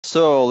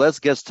So let's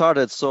get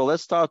started. So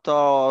let's start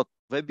our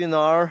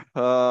webinar.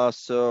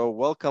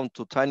 Welcome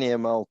to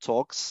tinyML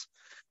Talks.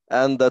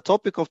 And the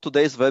topic of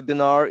today's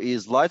webinar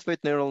is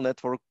lightweight neural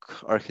network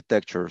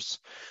architectures.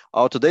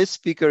 Our today's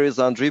speaker is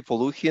Andrii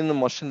Polukhin,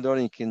 machine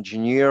learning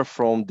engineer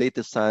from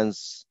Data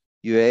Science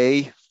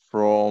UA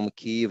from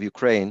Kyiv,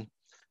 Ukraine.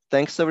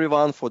 Thanks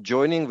everyone for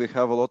joining. We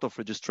have a lot of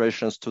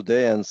registrations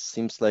today and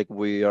seems like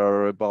we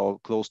are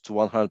about close to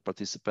 100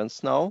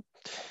 participants now.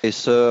 Okay,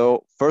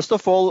 so first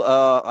of all,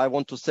 I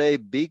want to say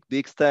big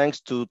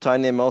thanks to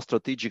tinyML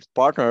strategic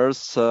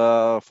partners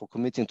for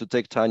committing to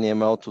take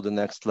tinyML to the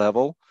next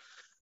level.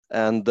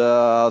 And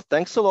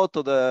thanks a lot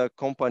to the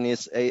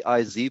companies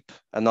AIZip,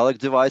 Analog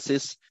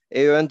Devices,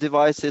 AON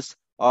Devices,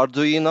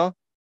 Arduino,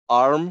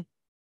 ARM,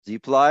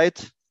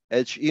 ZipLight,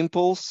 Edge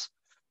Impulse,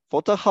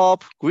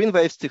 PhotoHub,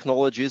 Greenwaves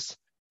Technologies,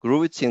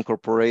 Groovity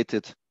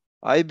Incorporated,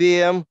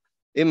 IBM,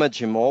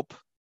 ImageMob,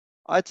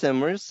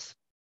 Itemers,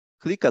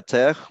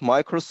 Clicatech,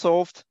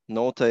 Microsoft,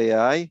 Note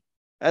AI,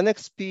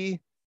 NXP,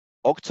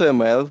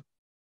 OctoML,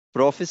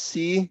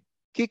 Prophecy,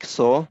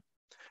 Kixo,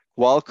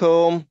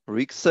 Qualcomm,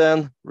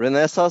 Rixen,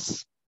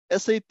 Renesas,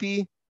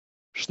 SAP,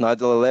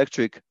 Schneider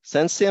Electric,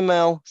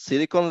 SensiML,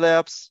 Silicon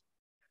Labs,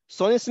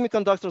 Sony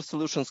Semiconductor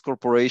Solutions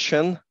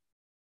Corporation,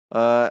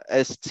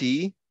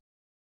 ST,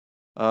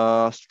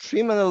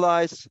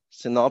 StreamAnalyze,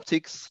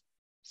 Synoptics,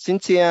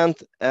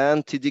 Sentient,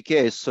 and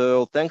TDK.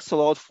 So thanks a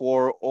lot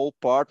for all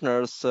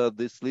partners.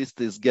 This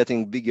list is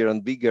getting bigger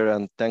and bigger,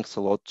 and thanks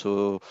a lot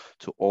to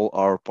all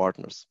our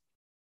partners.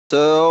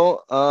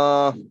 So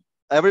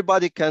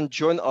everybody can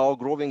join our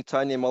growing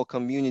tinyML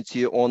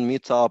community on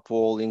Meetup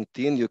or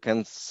LinkedIn. You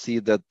can see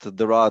that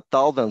there are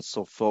thousands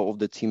of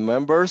the team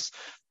members.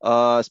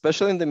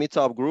 Especially in the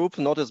Meetup group,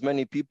 not as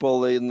many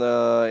people in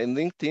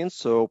LinkedIn.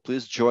 So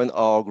please join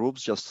our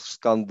groups. Just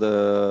scan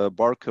the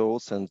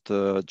barcodes and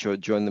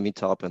join the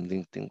Meetup and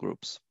LinkedIn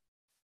groups.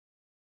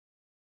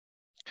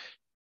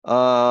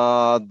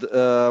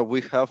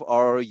 We have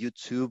our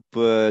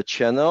YouTube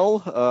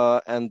channel,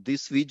 and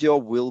this video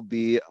will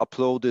be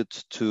uploaded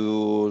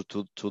to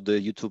the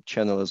YouTube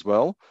channel as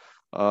well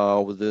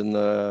within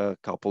a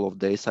couple of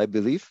days, I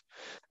believe.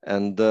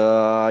 And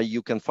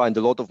you can find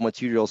a lot of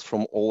materials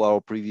from all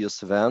our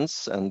previous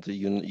events, and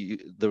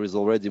there is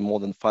already more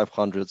than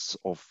 500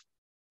 of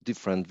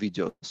different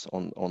videos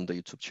on the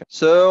YouTube channel.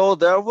 So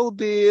there will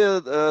be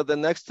the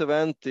next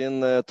event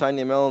in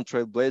tinyML and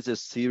Trailblazers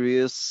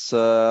series.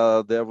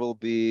 There will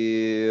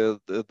be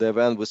the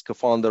event with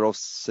co-founder of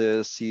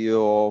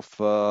CEO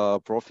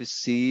of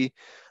Prophecy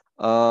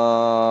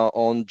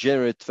on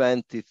January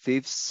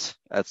 25th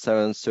at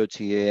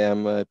 7:30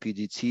 a.m.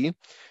 PDT.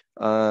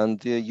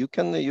 And you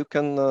can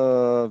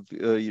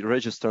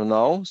register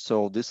now.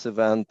 So this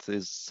event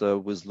is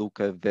with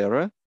Luca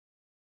Vera.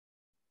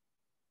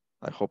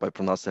 I hope I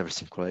pronounced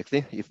everything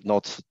correctly. If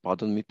not,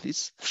 pardon me,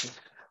 please.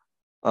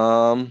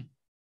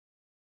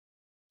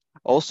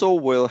 Also,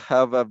 we'll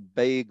have a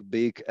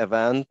big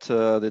event,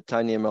 the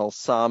tinyML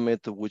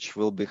Summit, which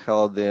will be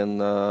held in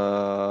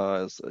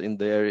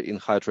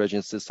Hyatt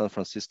Regency San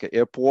Francisco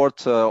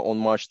Airport on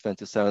March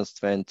 27th,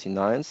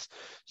 29th.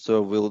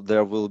 So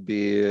there will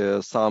be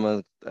a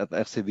summit, an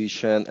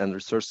exhibition, and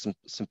research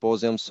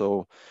symposium.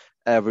 So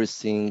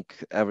everything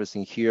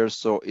here.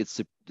 So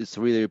it's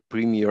really a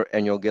premier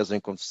annual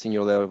gathering of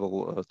senior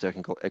level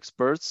technical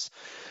experts.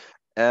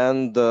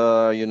 And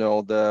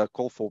the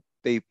call for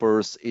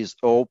papers is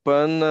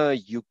open.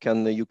 You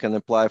can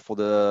apply for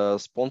the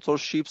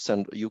sponsorships,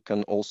 and you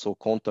can also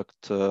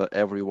contact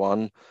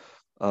everyone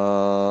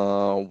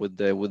with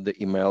the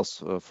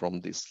emails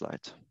from this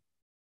slide.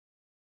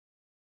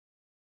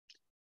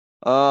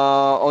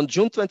 On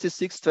June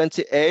 26,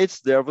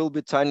 28, there will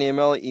be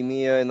tinyML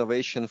EMEA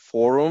Innovation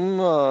Forum,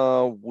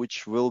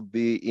 which will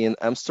be in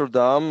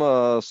Amsterdam.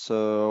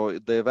 So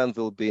the event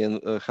will be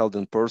held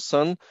in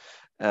person,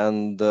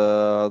 and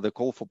the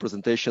call for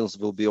presentations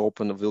will be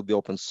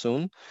open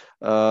soon.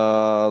 There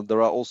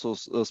are also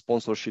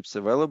sponsorships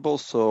available.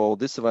 So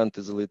this event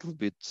is a little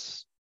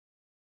bit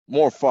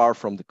more far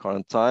from the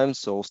current time.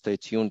 So stay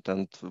tuned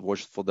and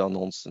watch for the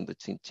announcement in the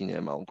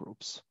tinyML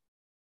groups.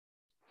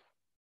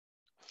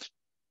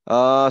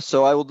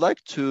 So I would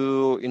like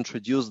to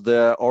introduce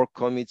the org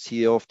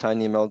committee of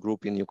tinyML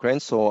group in Ukraine.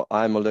 So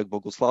I'm Oleg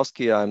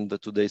Boguslavsky. I'm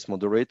today's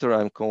moderator.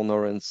 I'm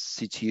co-owner and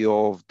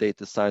CTO of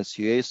Data Science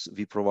UA.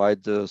 We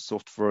provide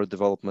software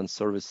development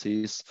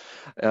services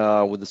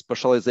with a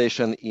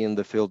specialization in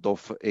the field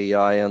of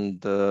AI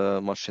and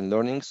machine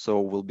learning.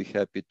 So we'll be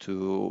happy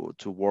to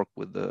work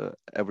with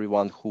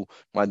everyone who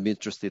might be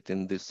interested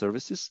in these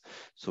services.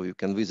 So you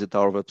can visit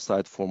our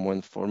website for more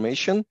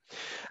information.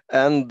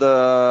 And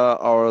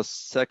our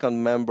second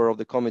member of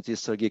the committee is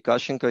Sergey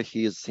Kashenko.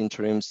 He is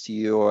interim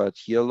CEO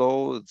at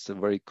Yellow. It's a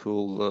very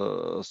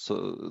cool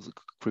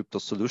crypto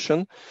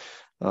solution.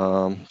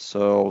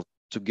 So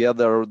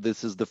together,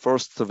 this is the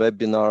first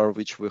webinar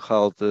which we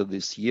held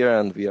this year,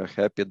 and we are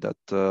happy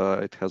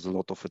that it has a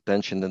lot of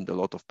attention and a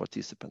lot of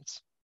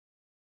participants.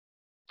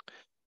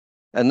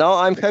 And now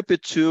I'm happy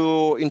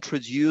to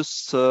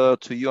introduce to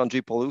you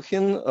Andrii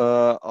Polukhin,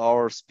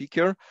 our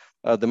speaker.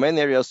 The main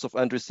areas of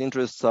Andrei's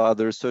interests are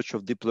the research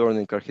of deep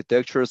learning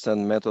architectures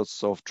and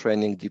methods of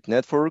training deep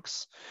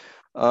networks.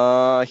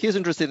 He's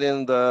interested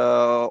in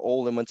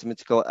all the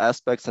mathematical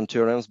aspects and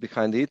theorems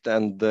behind it,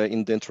 and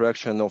in the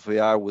interaction of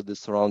AI with the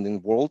surrounding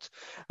world.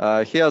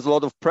 He has a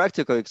lot of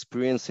practical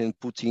experience in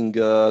putting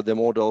the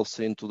models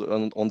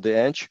on the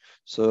edge.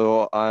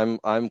 So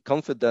I'm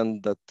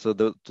confident that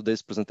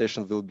today's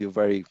presentation will be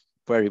very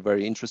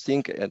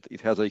interesting, and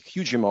it has a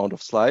huge amount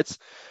of slides.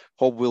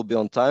 Hope we'll be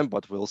on time,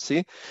 but we'll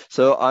see.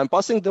 So I'm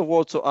passing the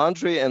word to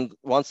Andrii, and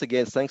once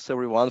again, thanks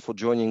everyone for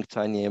joining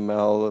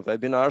tinyML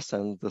webinars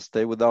and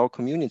stay with our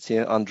community.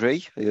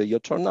 Andrii, your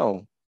turn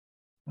now.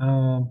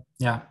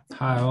 Yeah,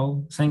 hi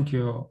all. Thank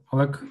you,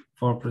 Oleg,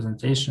 for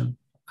presentation.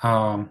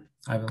 I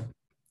will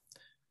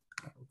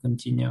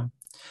continue.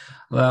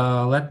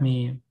 Let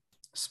me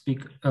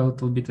speak a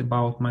little bit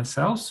about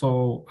myself.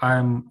 So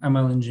I'm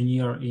ML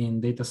engineer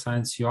in data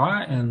science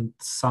UI and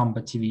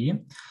Samba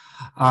TV.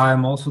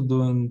 I'm also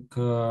doing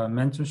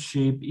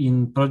mentorship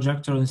in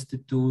Projector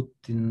Institute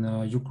in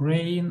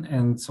Ukraine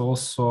and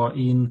also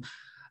in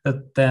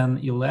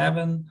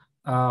 1011.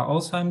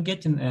 Also, I'm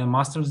getting a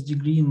master's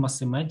degree in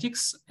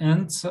mathematics,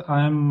 and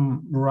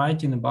I'm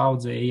writing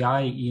about the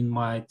AI in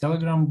my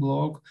Telegram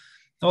blog.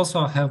 Also,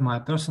 I have my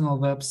personal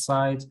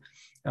website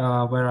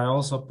where I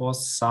also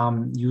post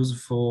some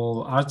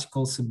useful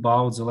articles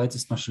about the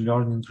latest machine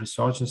learning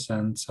researches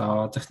and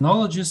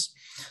technologies.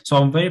 So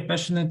I'm very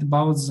passionate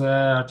about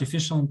the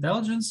artificial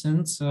intelligence,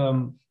 and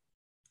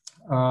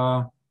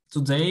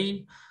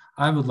today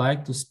I would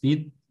like to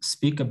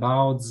speak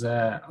about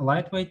the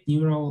lightweight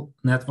neural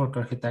network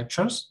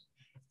architectures.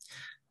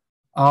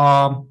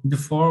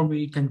 Before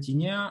we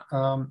continue,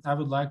 I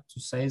would like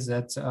to say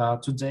that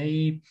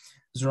today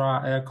there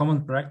are a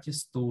common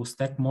practice to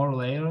stack more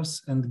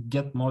layers and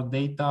get more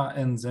data,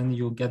 and then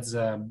you get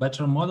the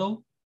better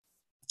model.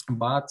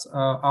 But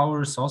our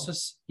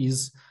resources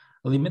is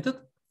limited.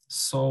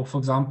 So, for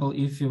example,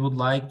 if you would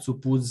like to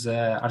put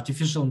the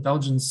artificial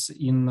intelligence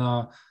in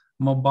a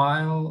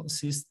mobile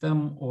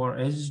system or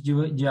edge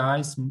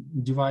device,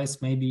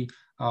 maybe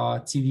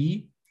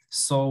TV,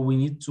 so we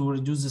need to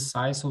reduce the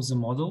size of the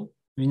model.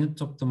 We need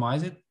to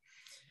optimize it.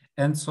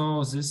 And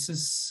so this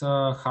is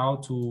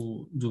how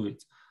to do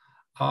it.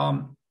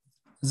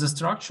 The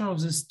structure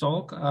of this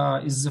talk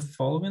is the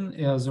following.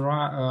 There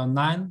are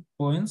 9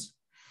 points.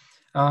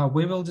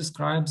 We will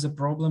describe the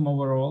problem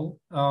overall.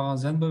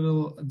 Then we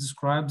will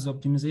describe the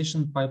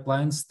optimization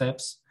pipeline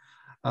steps.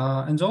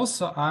 And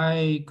also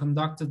I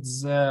conducted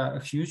a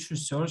huge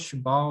research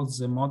about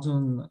the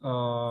modern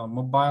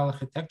mobile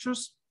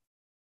architectures.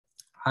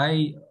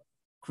 I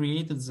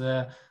created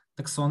the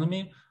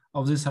taxonomy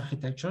of these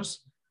architectures.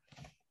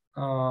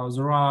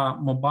 There are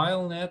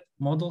mobile net,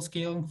 model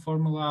scaling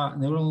formula,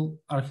 neural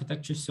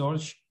architecture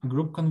search,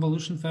 group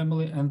convolution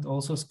family, and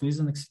also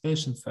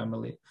Squeeze-and-Excitation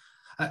family.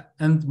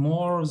 And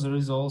more, there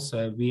is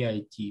also a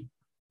VIT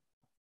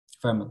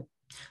family.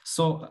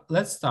 So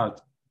let's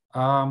start.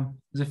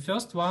 The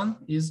first one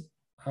is,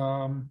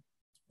 1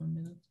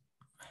 minute,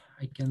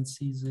 I can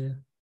see the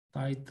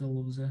title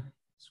of the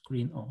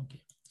screen. Oh,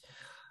 okay.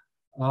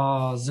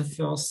 The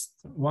first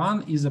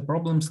one is a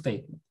problem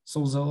statement.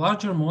 So the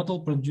larger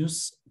model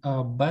produces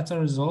better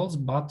results,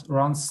 but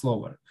runs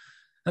slower.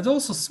 And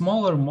also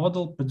smaller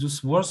model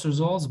produces worse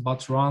results,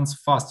 but runs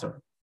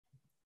faster.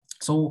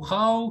 So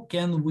how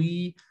can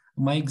we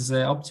make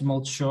the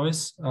optimal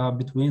choice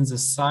between the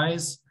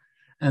size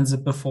and the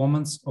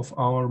performance of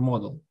our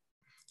model?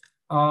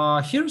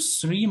 Here's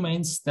 3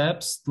 main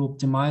steps to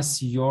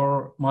optimize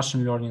your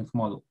machine learning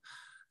model.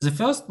 The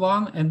first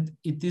one, and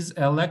it is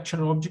a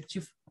lecture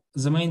objective,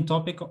 the main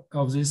topic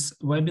of this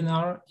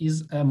webinar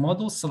is a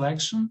model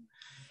selection.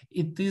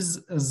 It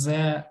is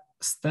the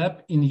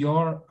step in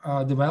your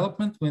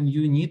development when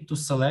you need to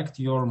select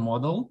your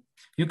model.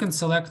 You can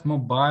select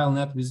mobile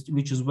net,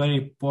 which is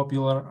very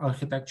popular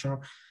architecture.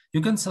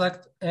 You can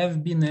select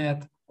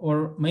FBNet,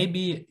 or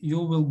maybe you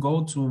will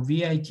go to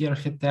VIT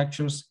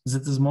architectures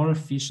that is more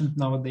efficient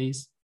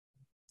nowadays,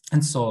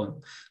 and so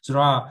on. There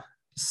are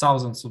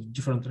thousands of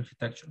different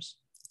architectures.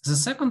 The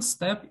second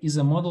step is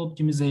a model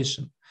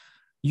optimization.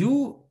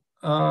 You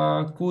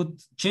could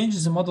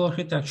change the model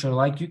architecture,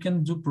 like you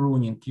can do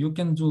pruning, you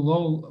can do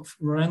low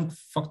rank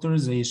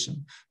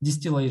factorization,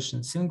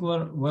 distillation,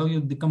 singular value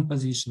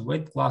decomposition,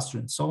 weight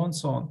clustering, so on,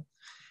 so on.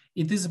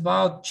 It is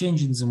about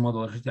changing the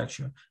model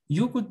architecture.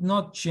 You could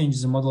not change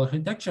the model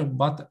architecture,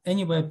 but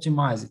anyway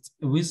optimize it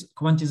with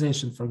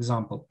quantization, for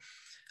example.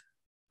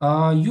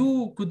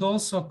 You could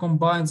also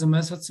combine the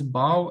methods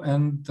above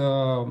and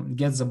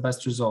get the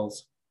best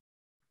results.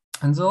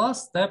 And the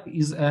last step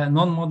is a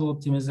non-model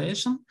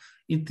optimization.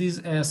 It is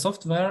a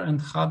software and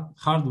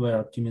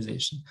hardware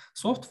optimization.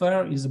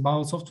 Software is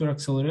about software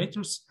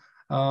accelerators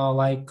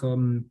like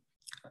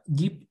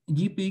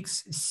DeepX,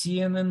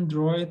 CNN,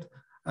 Droid,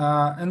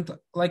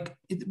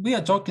 We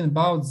are talking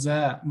about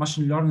the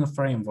machine learning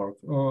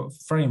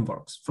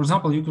frameworks. For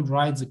example, you could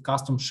write the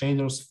custom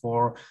shaders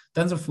for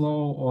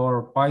TensorFlow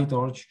or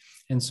PyTorch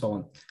and so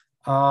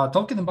on.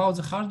 Talking about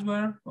the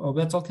hardware,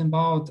 we're talking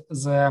about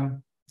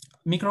the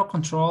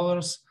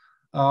microcontrollers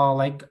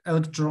like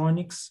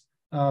electronics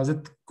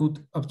that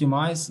could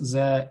optimize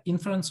the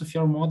inference of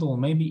your model,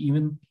 maybe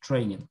even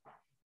training.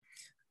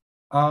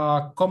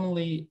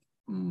 Commonly,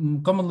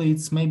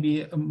 it's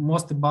maybe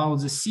most about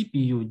the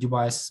CPU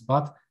devices,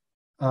 but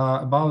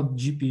about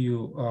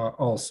GPU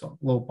also,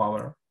 low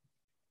power.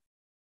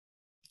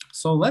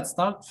 So let's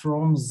start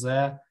from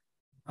the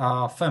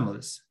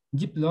families,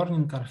 deep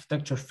learning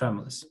architecture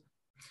families.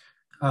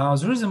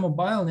 There is a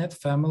MobileNet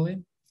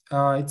family.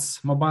 It's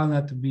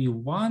MobileNet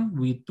V1,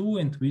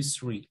 V2, and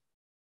V3.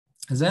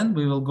 Then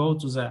we will go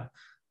to the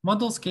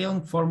model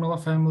scaling formula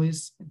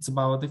families. It's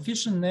about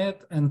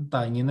EfficientNet and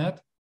tinyNet.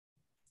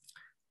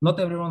 Not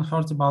everyone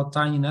heard about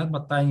tinyNet,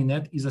 but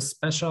tinyNet is a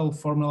special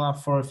formula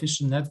for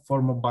EfficientNet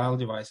for mobile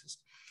devices.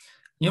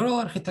 Neural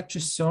architecture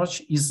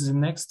search is the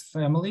next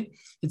family.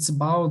 It's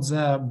about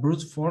the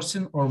brute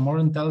forcing or more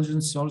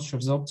intelligent search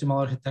of the optimal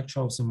architecture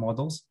of the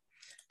models.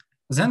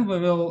 Then we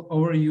will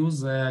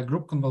overuse the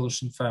group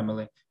convolution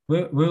family.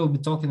 We will be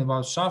talking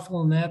about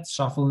ShuffleNet,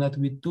 ShuffleNet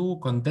V2,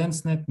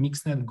 CondensedNet,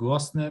 MixedNet,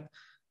 GhostNet,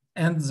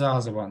 and the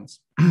other ones.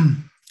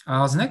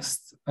 The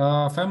next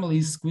family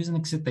is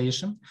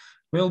Squeeze-and-Excitation.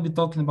 We'll be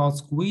talking about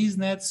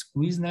SqueezeNet,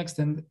 SqueezeNext,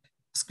 and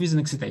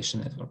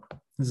Squeeze-and-Excitation network,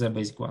 the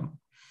basic one.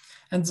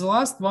 And the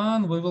last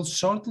one, we will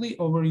shortly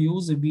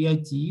overuse the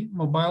VIT,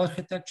 mobile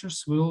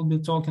architectures. We will be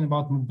talking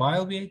about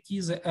mobile VIT,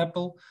 the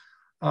Apple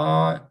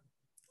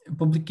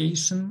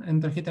publication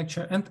and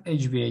architecture, and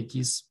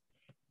HVIT's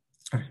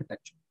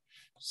architecture.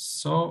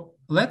 So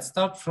let's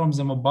start from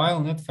the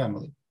MobileNet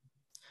family.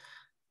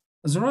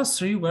 There are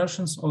three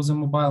versions of the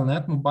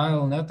MobileNet.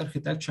 MobileNet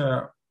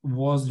architecture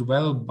was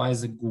developed by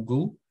the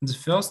Google. The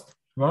first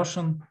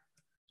version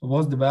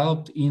was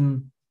developed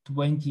in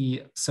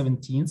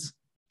 2017.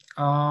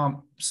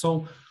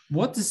 So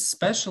what is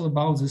special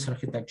about this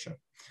architecture?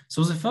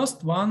 So the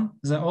first one,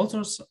 the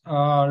authors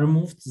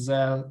removed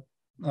the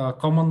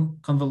common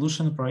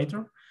convolution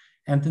operator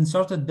and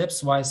inserted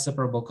depth-wise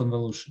separable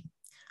convolution.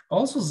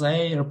 Also,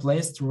 they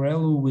replaced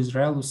ReLU with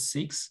ReLU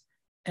 6,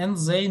 and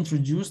they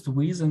introduced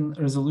width and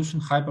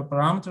resolution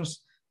hyperparameters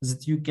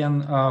that you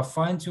can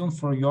fine-tune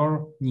for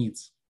your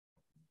needs.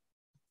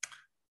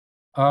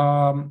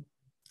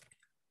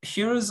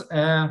 Here is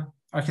an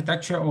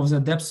architecture of the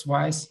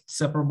depth-wise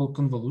separable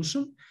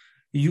convolution.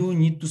 You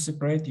need to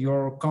separate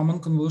your common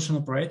convolution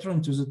operator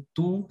into the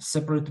two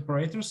separate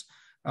operators,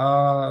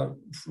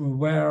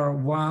 where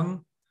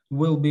one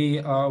will be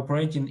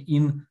operating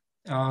in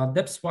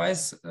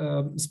depth-wise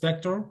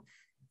spectrum,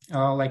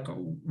 like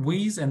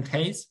width and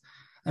height.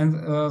 And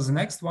the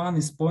next one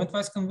is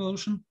point-wise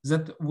convolution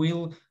that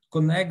will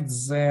connect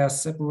the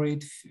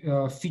separate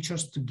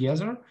features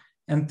together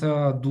and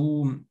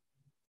do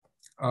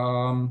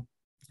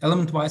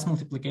element-wise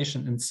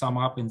multiplication and sum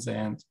up in the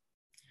end.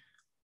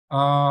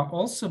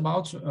 Also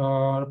about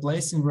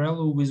replacing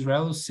ReLU with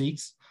ReLU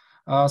 6.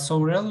 So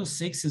ReLU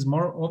 6 is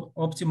more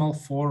optimal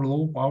for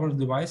low-power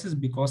devices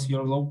because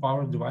your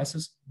low-power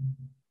devices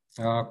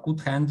could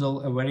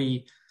handle a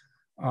very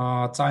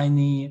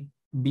tiny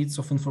bits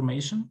of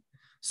information.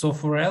 So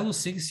for ReLU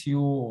 6,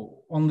 you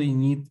only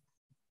need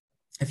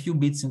a few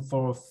bits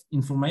of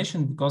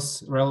information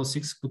because ReLU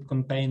 6 could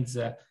contain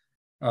the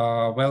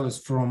values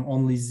from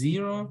only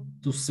 0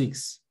 to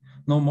 6,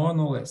 no more,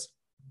 no less.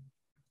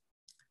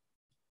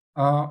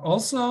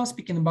 Also,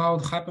 speaking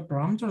about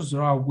hyperparameters,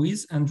 there are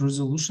width and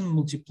resolution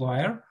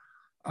multiplier,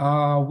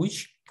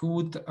 which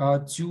could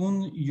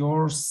tune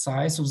your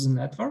size of the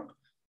network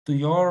to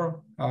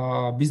your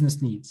business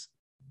needs.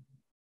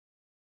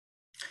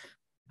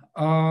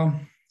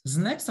 The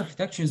next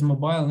architecture is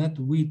MobileNet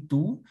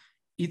V2.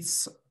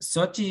 It's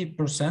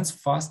 30%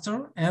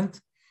 faster and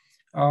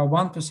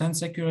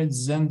 1% accurate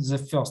than the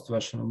first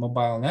version of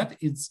MobileNet.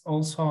 It's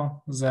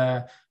also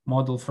the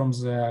model from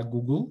the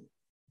Google.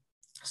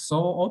 So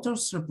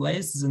authors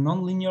replaced the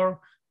nonlinear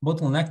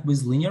bottleneck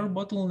with linear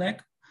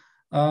bottleneck.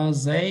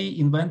 They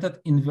invented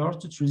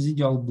inverted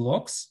residual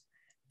blocks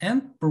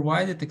and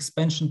provided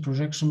expansion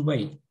projection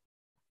way.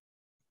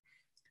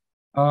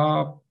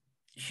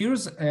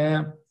 Here's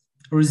a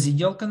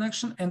residual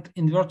connection and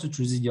inverted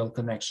residual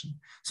connection.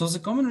 So the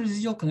common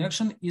residual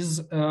connection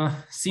is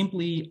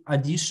simply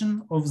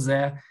addition of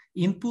the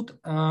input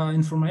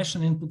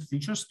information input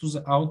features to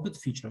the output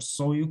features.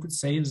 So you could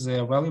save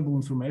the valuable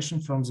information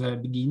from the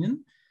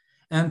beginning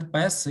and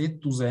pass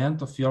it to the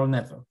end of your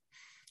network.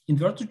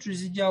 Inverted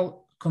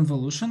residual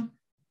convolution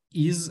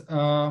is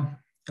a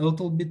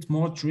little bit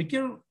more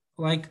trickier.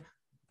 Like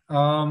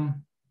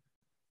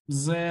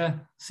the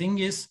thing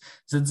is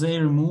that they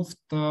removed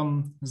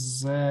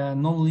the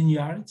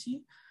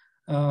non-linearity.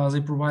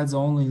 They provide the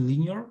only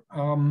linear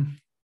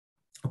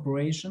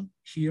operation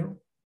here.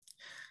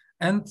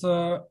 And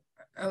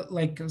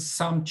like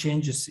some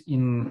changes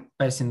in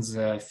passing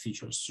the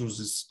features through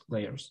these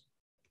layers.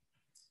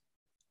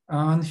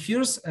 And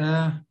here's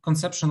a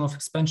conception of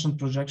expansion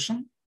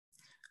projection.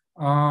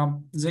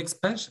 The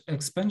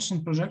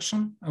expansion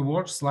projection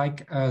works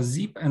like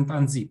zip and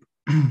unzip.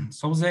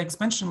 So the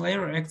expansion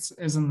layer acts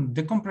as a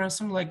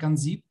decompressor like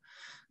unzip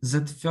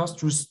that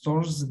first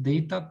restores the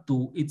data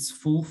to its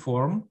full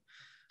form.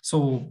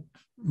 So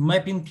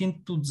mapping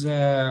into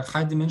the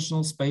high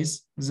dimensional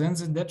space, then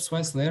the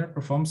depth-wise layer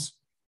performs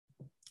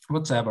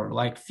whatever,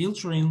 like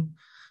filtering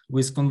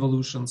with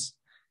convolutions,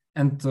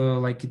 and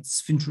like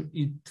it's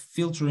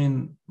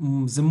filtering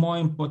the more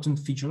important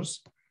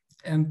features,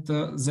 and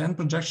then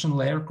projection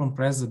layer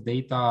compress the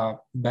data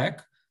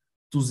back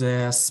to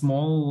the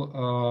small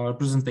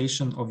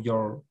representation of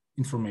your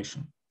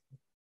information.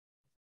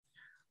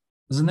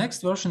 The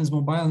next version is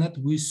MobileNet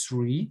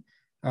v3.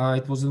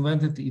 It was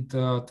invented in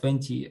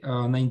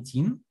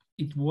 2019.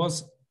 It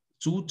was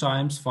 2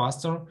 times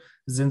faster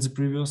than the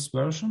previous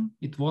version.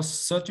 It was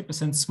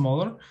 30%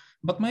 smaller,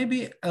 but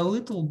maybe a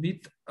little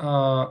bit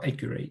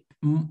accurate,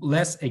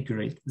 less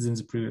accurate than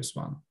the previous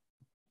one.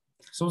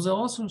 So the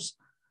authors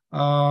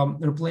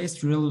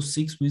replaced ReLU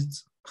 6 with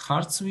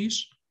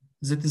HardSwish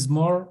that is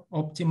more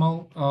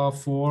optimal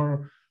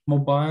for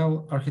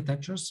mobile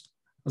architectures.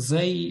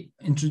 They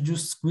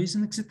introduced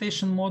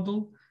Squeeze-and-Excitation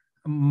model.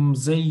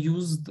 They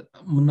used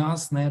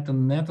MNAS-net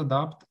and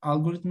NetAdapt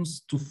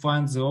algorithms to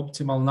find the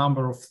optimal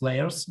number of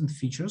layers and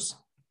features,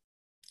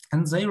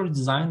 and they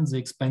redesigned the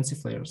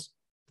expensive layers.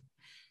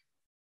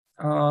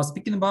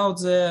 Speaking about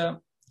the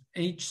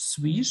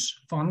hswish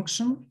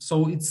function,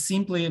 so it's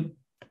simply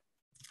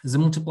the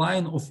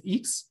multiplying of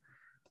x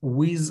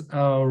with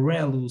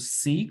ReLU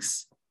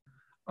 6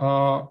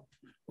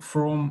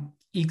 from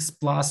x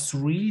plus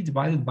 3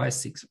 divided by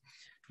 6.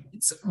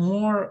 It's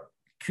more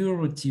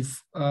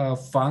curative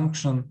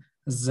function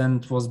than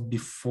it was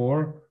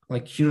before.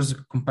 Like here's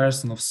a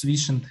comparison of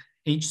swish and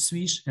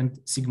hswish and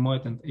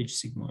sigmoid and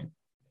hsigmoid.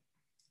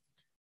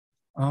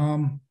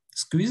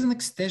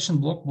 Squeeze-and-Excitation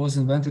block was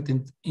invented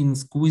in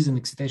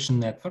Squeeze-and-Excitation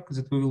network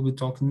that we will be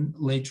talking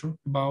later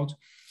about.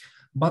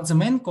 But the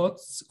main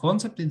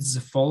concept is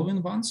the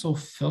following one. So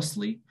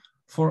firstly,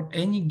 for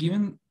any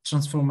given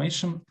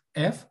transformation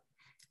f,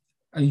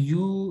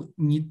 you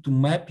need to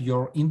map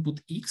your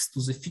input x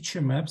to the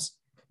feature maps,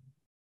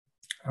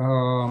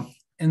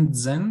 and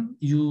then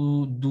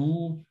you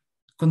do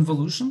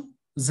convolution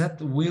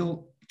that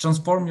will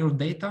transform your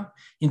data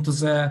into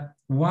the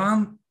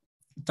 1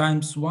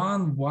 times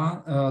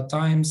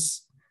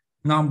times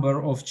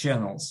number of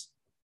channels,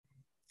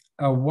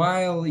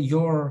 while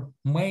your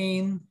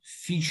main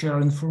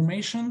feature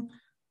information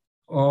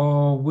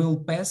will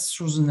pass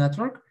through the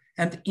network,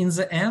 and in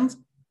the end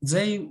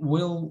they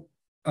will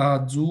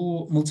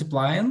do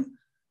multiplying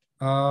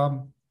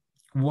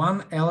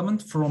one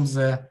element from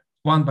the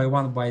 1 by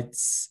 1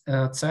 bytes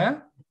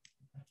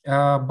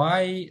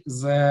by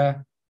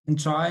the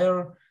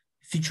entire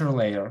feature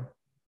layer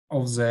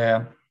of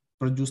the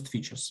produced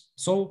features.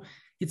 So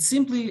it's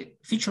simply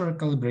feature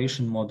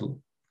recalibration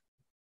model.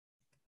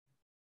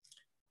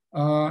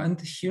 And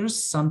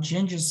here's some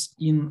changes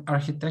in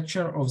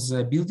architecture of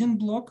the building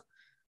block.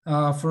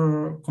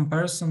 For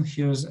comparison,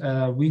 here's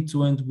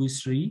V2 and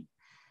V3.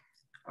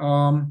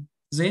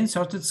 They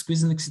inserted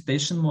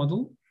Squeeze-and-Excitation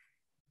model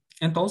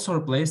and also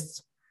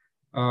replaced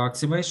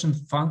activation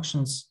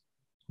functions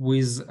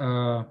with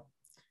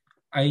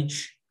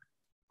H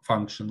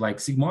function, like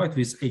sigmoid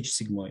with H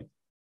sigmoid.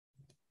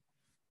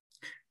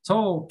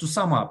 So to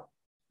sum up,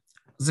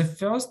 the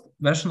first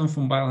version of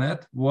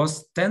MobileNet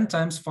was 10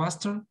 times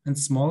faster and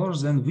smaller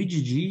than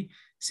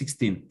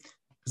VGG16.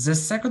 The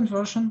second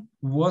version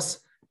was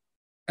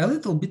a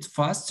little bit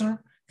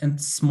faster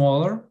and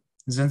smaller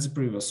than the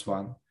previous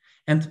one,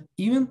 and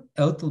even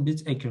a little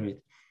bit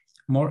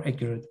more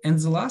accurate. And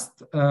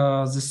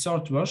the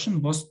third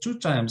version was 2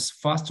 times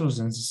faster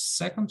than the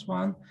second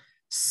one,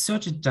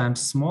 30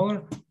 times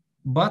smaller,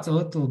 but a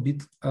little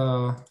bit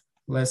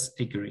less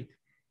accurate.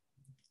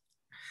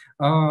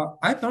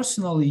 I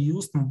personally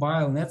used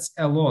MobileNets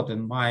a lot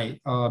in my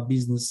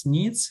business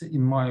needs,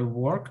 in my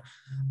work,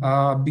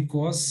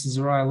 because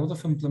there are a lot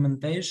of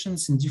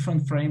implementations in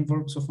different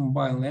frameworks of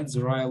MobileNet.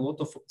 There are a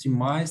lot of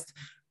optimized,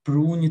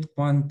 pruned,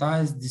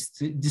 quantized,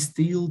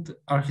 distilled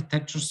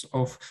architectures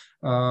of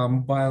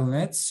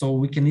MobileNet, so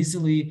we can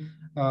easily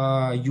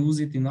use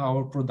it in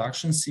our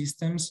production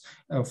systems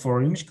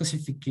for image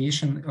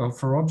classification,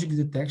 for object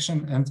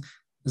detection, and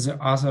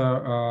the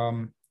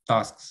other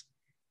tasks.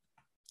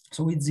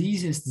 So it's the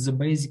easiest, the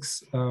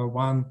basics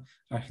one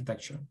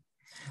architecture.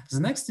 The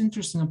next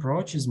interesting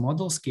approach is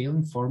model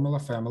scaling formula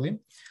family.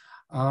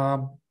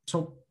 So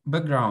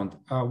background,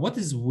 what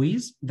is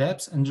width,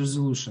 depth, and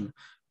resolution?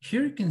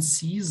 Here you can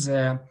see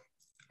the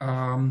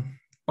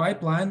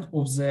pipeline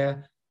of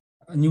the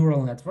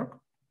neural network.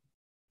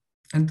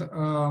 And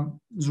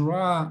there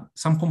are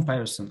some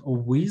comparison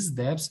of width,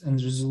 depth,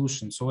 and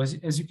resolution. So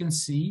as you can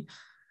see,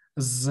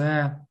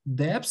 the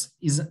depth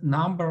is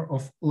number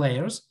of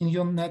layers in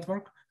your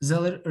network.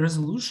 The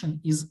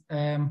resolution is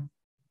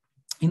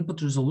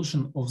input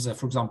resolution of the,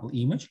 for example,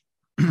 image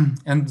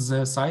and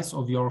the size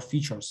of your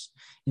features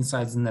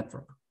inside the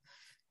network.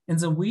 And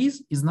the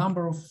width is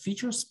number of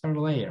features per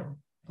layer.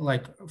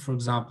 Like, for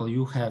example,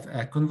 you have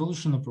a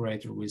convolution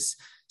operator with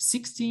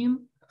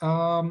 16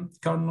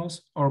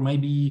 kernels or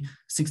maybe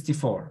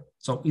 64.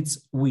 So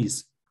it's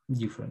width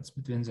difference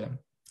between them.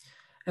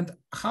 And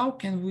how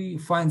can we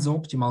find the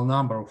optimal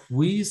number of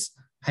width,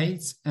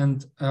 heights,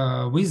 and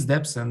width,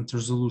 depth, and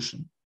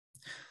resolution?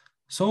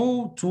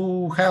 So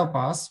to help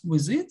us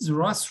with it,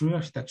 there are three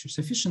architectures: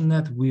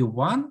 EfficientNet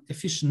v1,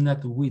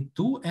 EfficientNet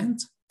v2, and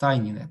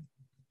tinyNet.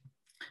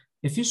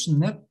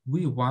 EfficientNet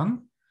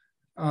v1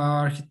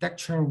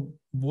 architecture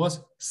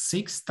was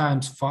 6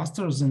 times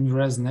faster than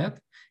ResNet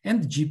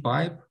and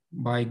gpipe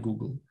by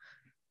Google.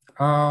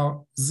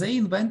 They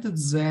invented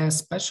the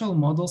special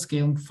model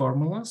scaling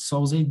formula,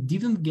 so they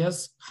didn't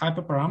guess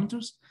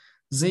hyperparameters.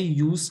 They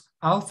use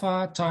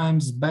alpha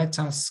times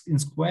beta in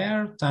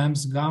square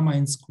times gamma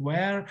in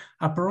square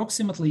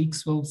approximately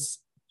equals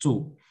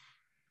 2.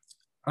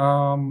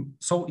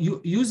 So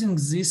using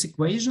this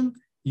equation,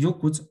 you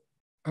could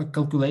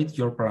calculate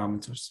your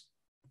parameters.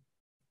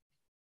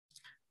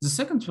 The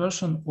second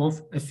version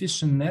of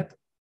EfficientNet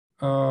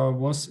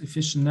was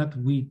EfficientNet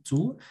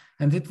v2,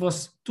 and it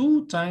was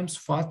 2 times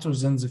faster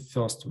than the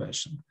first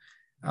version.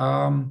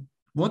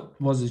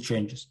 What was the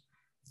changes?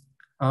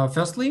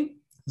 Firstly,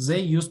 they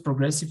used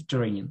progressive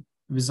training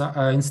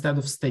instead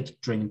of static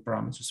training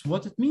parameters.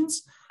 What it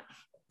means?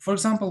 For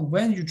example,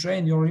 when you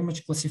train your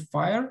image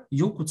classifier,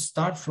 you could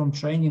start from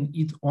training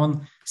it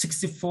on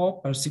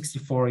 64 per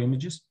 64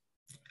 images.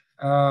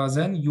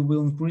 Then you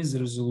will increase the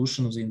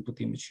resolution of the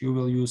input image. You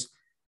will use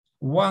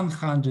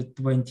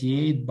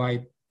 128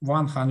 by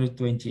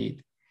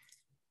 128.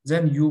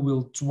 Then you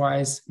will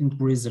twice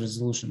increase the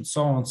resolution,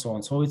 so on, so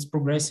on. So it's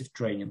progressive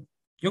training.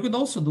 You could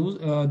also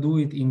do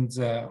it in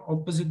the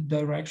opposite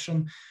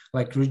direction,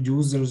 like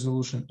reduce the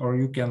resolution, or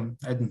you can,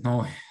 I don't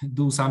know,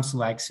 do something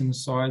like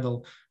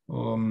sinusoidal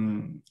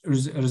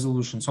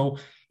resolution. So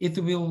it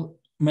will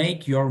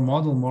make your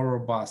model more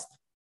robust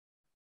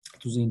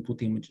to the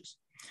input images.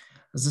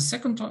 The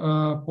second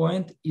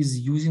point is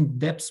using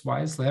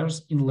depth-wise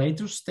layers in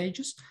later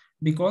stages,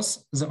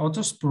 because the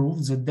authors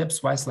prove that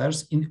depth-wise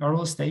layers in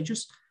early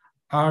stages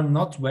are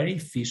not very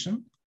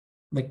efficient,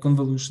 like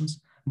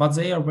convolutions, but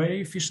they are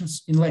very efficient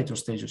in later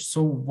stages.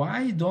 So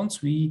why don't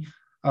we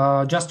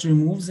just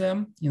remove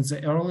them in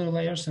the early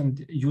layers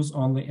and use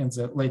only in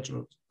the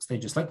later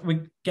stages? Like,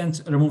 we can't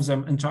remove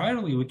them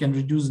entirely. We can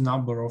reduce the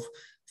number of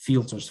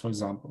filters, for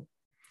example.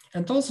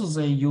 And also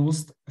they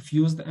used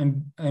fused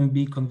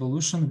MB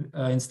convolution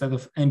instead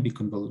of MB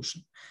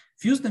convolution.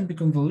 Fused MB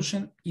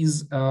convolution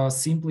is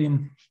simply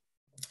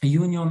a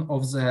union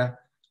of the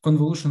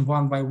convolution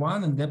 1 by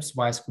 1 and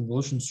depth-wise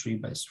convolution 3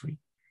 by 3.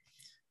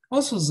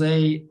 Also,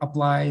 they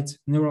applied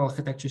neural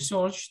architecture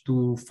search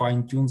to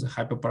fine-tune the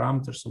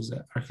hyperparameters of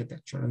the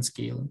architecture and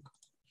scaling.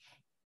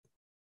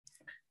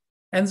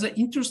 And the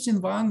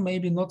interesting one,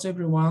 maybe not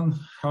everyone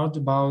heard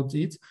about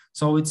it,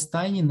 so it's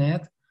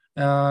tinyNet.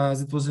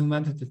 It was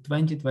invented in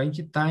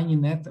 2020.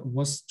 tinyNet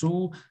was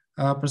 2%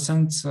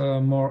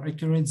 more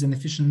accurate than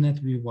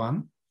EfficientNet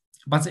v1.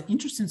 But the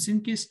interesting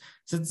thing is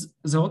that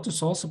the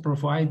authors also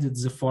provided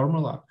the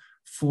formula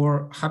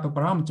for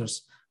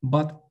hyperparameters,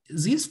 but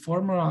this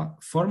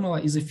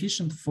formula is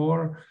efficient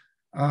for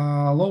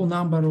a low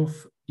number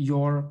of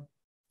your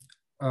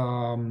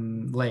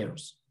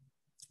layers,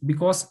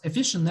 because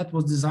EfficientNet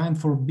was designed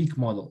for big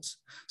models.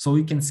 So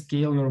you can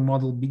scale your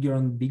model bigger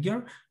and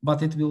bigger,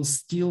 but it will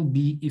still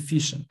be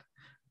efficient.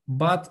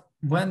 But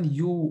when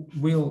you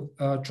will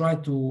try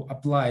to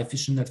apply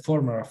EfficientNet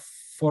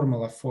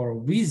formula for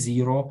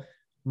V0,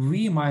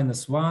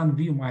 V-1,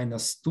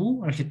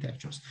 V-2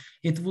 architectures,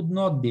 it would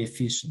not be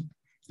efficient.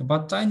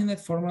 But tinyNet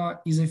formula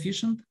is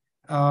efficient.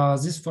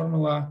 This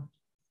formula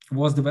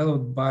was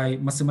developed by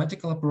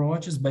mathematical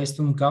approaches based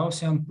on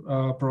Gaussian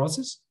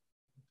process.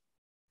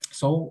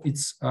 So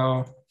it's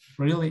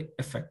really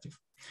effective.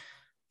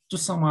 To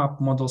sum up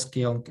model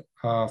scaling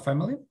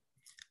family,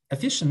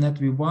 EfficientNet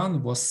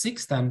v1 was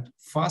 6 times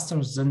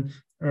faster than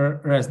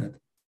ResNet.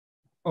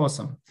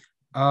 Awesome.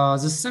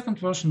 The second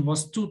version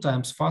was 2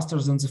 times faster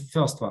than the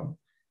first one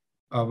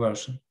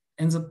version.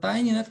 And the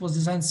tinyNet was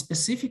designed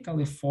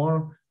specifically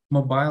for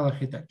mobile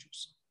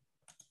architectures.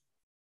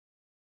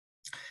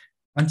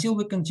 Until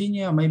we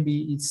continue,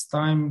 maybe it's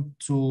time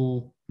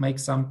to make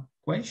some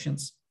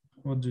questions.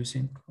 What do you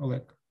think,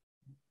 Oleg?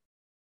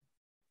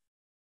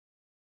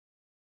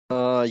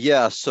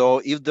 Yeah,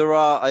 so if there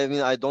are, I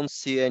mean, I don't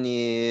see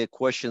any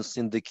questions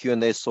in the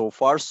Q&A so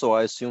far, so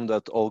I assume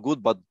that all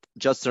good, but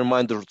just a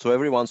reminder to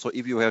everyone, so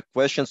if you have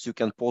questions, you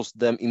can post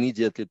them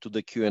immediately to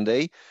the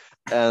Q&A,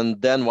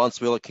 and then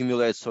once we'll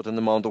accumulate a certain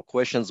amount of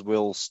questions,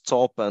 we'll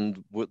stop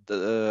and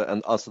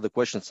answer the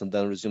questions and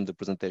then resume the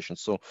presentation.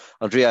 So,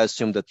 Andrii, I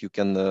assume that you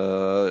can,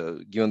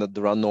 given that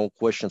there are no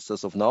questions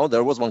as of now.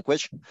 There was one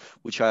question,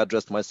 which I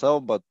addressed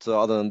myself, but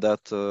other than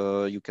that,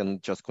 you can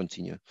just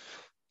continue.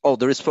 Oh,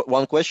 there is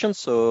one question.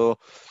 So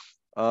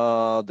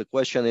the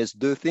question is,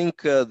 do you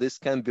think this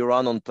can be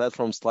run on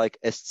platforms like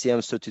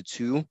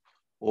STM32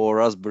 or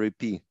Raspberry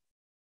Pi?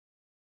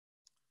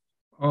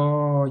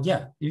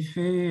 Yeah,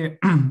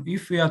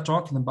 if we are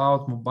talking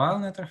about mobile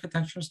net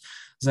architectures,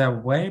 they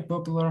are very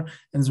popular,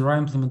 and there are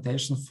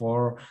implementation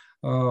for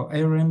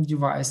ARM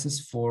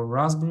devices, for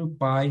Raspberry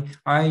Pi.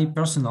 I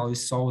personally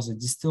saw the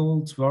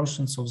distilled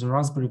versions of the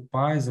Raspberry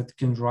Pi that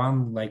can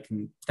run like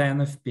in 10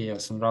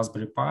 FPS on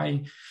Raspberry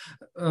Pi.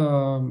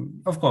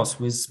 Of course,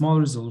 with small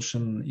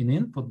resolution in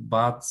input,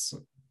 but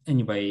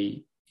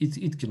anyway,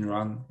 it can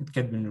run. It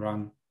can be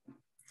run.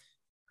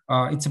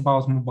 It's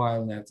about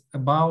mobile net.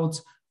 About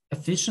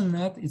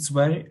EfficientNet,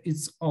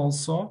 it's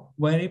also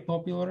very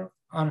popular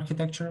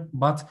architecture,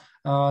 but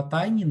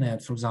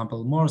tinyNet, for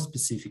example, more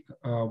specific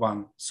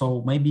one.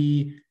 So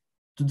maybe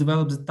to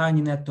develop the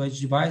tinyNet to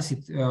edge device,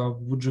 it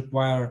would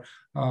require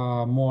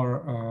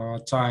more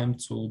time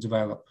to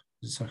develop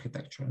this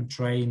architecture and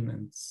train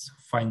and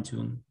fine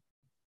tune.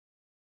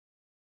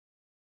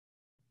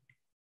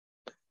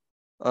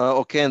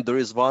 Okay, and there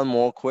is one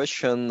more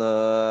question.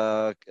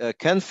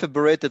 Can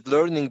federated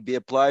learning be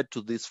applied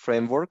to these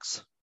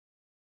frameworks?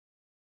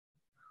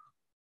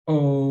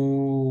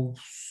 Oh,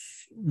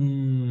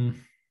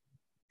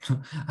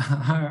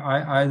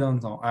 I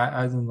don't know.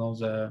 I don't know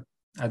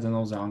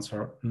the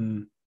answer.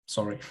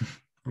 Sorry,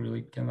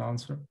 really can't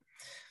answer.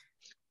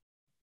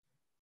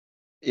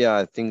 Yeah,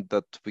 I think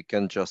that we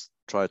can just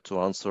try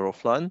to answer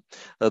offline.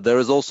 There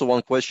is also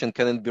one question: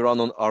 can it be run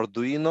on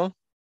Arduino?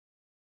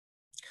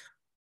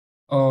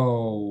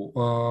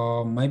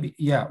 Oh, maybe,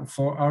 yeah,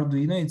 for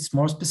Arduino, it's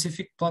more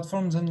specific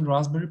platform than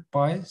Raspberry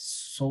Pi.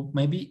 So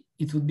maybe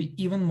it would be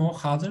even more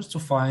harder to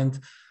find,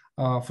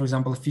 for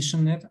example,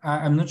 EfficientNet.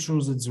 I'm not sure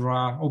that there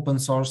are open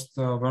sourced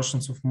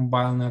versions of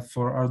MobileNet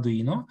for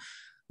Arduino,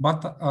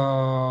 but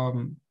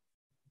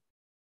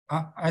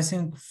I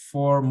think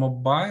for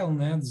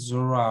MobileNet,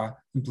 there are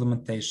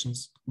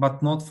implementations,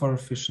 but not for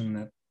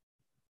EfficientNet.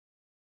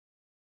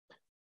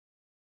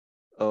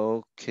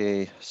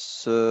 Okay,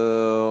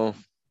 so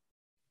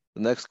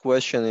the next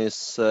question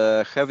is,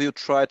 have you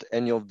tried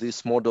any of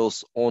these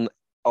models on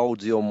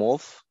audio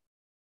moth?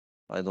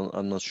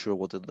 I'm not sure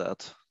what is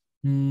that.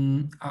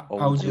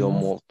 Audio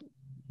moth.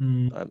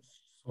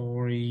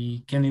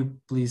 Sorry, can you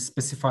please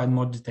specify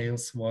more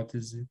details? What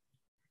is it?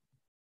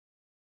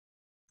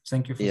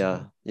 Thank you for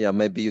yeah,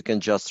 maybe you can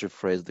just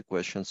rephrase the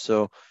question.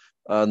 So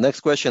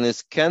next question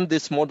is, can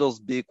these models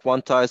be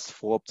quantized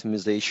for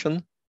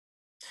optimization?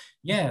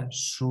 Yeah,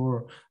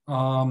 sure.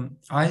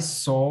 I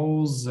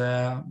saw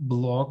the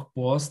blog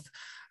post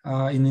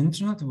in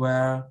internet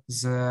where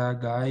the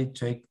guy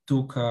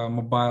took a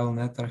mobile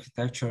net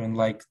architecture and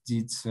like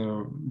did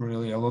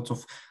really a lot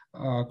of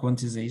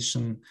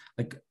quantization,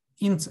 like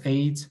int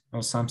 8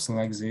 or something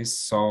like this.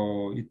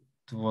 So it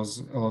was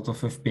a lot of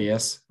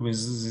FPS with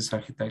this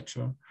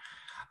architecture.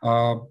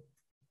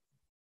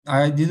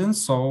 I didn't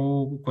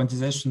saw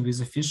quantization with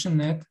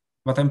EfficientNet,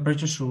 but I'm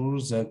pretty sure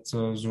that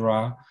there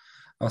are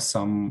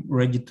some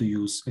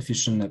ready-to-use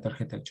EfficientNet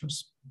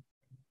architectures.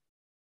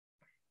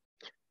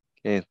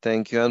 Okay,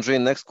 thank you, Andrii.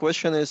 Next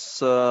question is,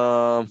 we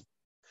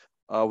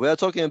are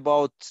talking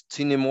about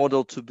tiny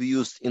model to be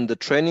used in the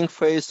training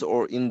phase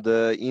or in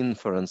the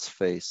inference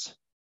phase?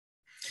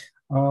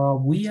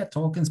 We are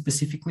talking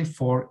specifically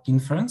for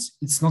inference.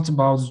 It's not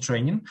about the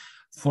training.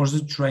 For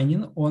the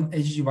training on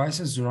edge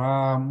devices, there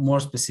are more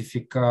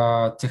specific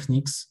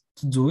techniques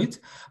to do it.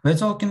 We're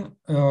talking,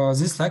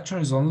 this lecture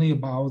is only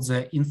about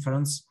the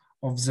inference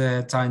of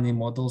the tiny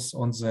models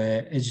on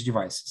the edge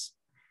devices.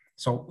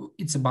 So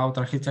it's about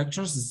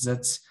architectures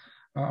that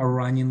are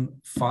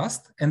running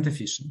fast and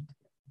efficient.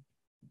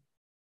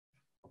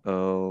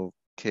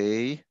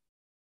 Okay.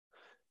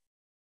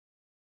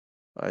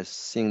 I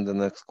think the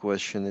next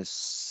question is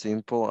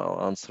simple.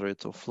 I'll answer it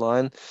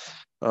offline.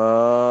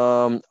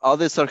 Are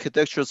these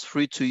architectures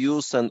free to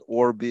use and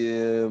or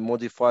be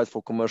modified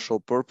for commercial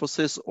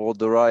purposes, or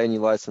there are any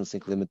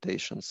licensing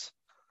limitations?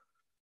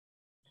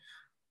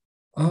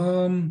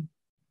 I'm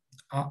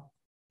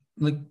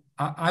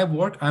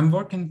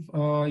working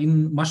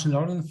in machine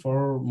learning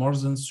for more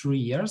than 3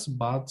 years,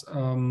 but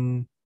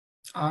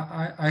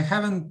I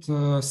haven't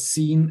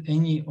seen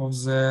any of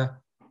the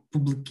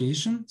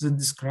publication that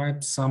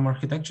describes some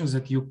architectures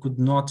that you could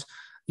not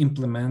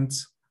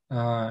implement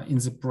in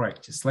the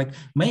practice. Like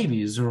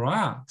maybe there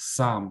are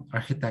some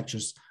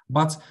architectures,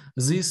 but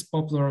these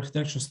popular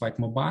architectures like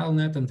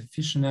MobileNet and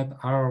EfficientNet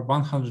are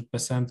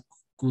 100%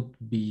 could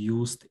be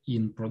used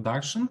in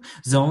production.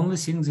 The only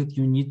thing that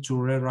you need to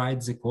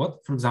rewrite the code,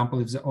 for example,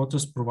 if the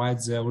authors provide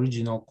the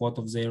original code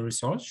of their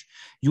research,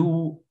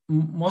 you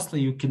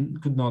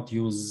could not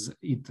use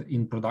it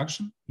in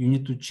production. You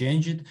need to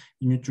change it.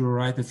 You need to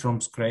write it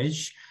from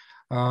scratch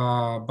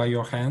by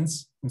your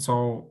hands, and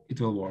so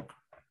it will work.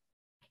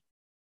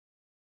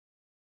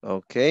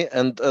 Okay,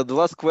 and the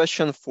last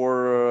question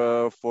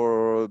for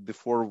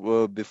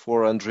before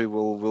Andrii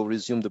will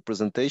resume the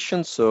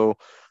presentation. So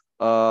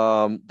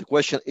the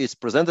question is,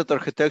 presented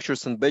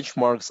architectures and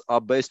benchmarks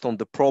are based on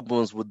the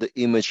problems with the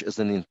image as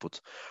an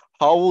input.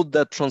 How would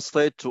that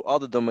translate to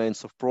other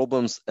domains of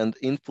problems and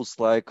inputs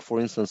like, for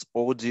instance,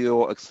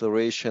 audio,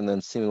 acceleration,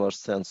 and similar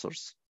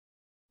sensors?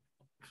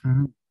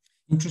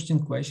 Mm-hmm. Interesting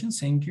question,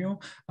 thank you.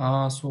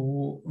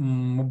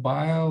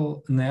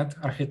 Mobile net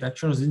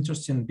architecture is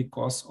interesting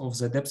because of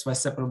the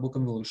depth-wise separable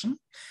convolution.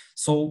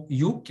 So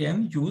you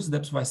can use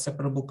depth-wise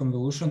separable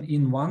convolution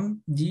in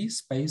 1D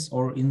space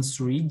or in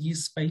 3D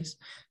space.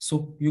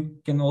 So you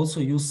can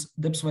also use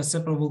depth-wise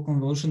separable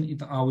convolution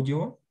in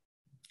audio.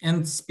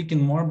 And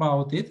speaking more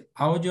about it,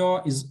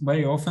 audio is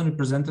very often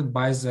represented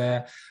by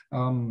the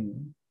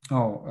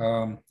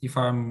if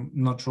I'm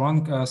not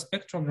wrong,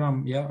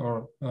 spectrogram, yeah,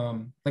 or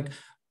like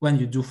when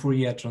you do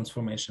Fourier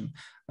transformation.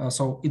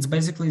 So it's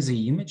basically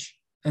the image,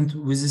 and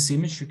with this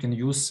image you can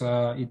use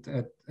it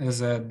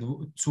as a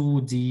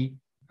 2D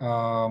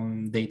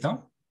data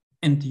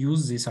and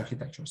use these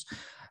architectures.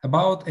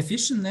 About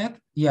EfficientNet,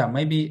 yeah,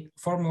 maybe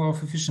formula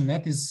of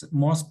EfficientNet is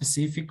more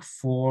specific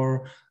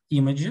for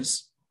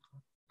images.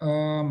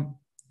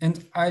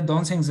 And I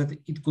don't think that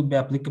it could be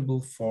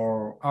applicable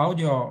for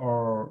audio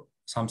or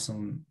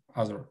something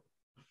other.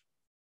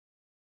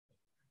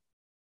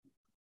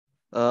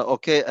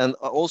 Okay, and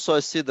also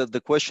I see that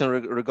the question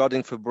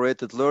regarding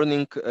federated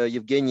learning,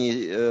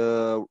 Evgeny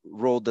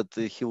wrote that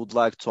he would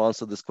like to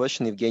answer this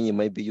question. Evgeny,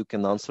 maybe you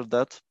can answer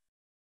that.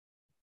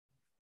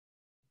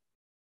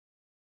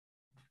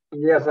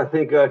 Yes, I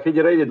think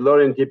federated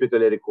learning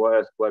typically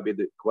requires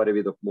quite a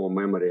bit of more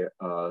memory.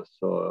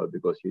 So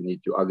because you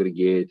need to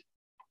aggregate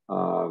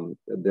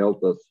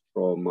deltas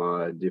from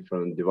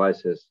different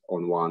devices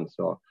on one,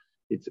 so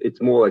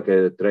it's more like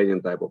a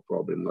training type of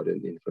problem, not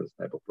an inference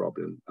type of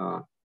problem.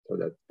 So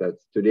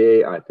that's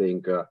today. I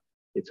think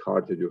it's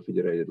hard to do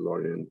federated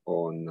learning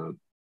on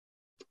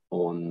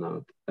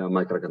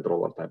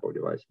microcontroller type of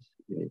devices.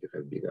 You need to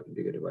have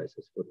bigger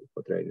devices for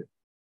training.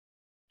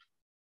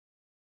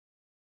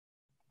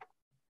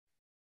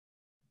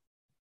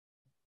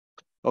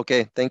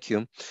 Okay, thank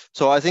you.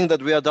 So I think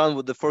that we are done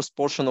with the first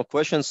portion of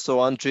questions. So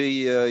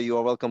Andrii, you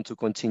are welcome to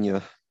continue.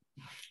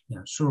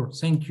 Yeah, sure.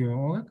 Thank you,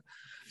 Oleg.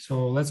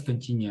 So let's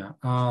continue.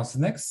 The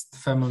next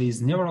family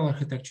is neural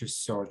architecture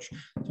search.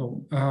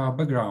 So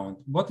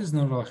background, what is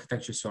neural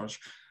architecture search?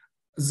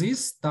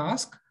 This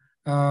task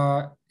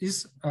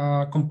is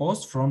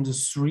composed from the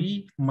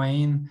three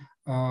main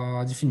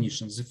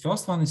definitions. The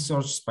first one is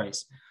search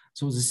space.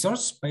 So the search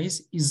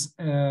space is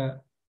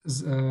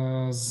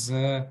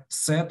the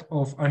set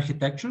of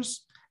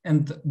architectures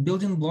and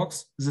building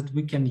blocks that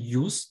we can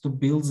use to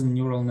build the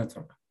neural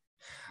network.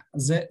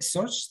 The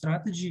search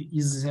strategy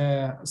is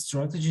a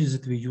strategy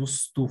that we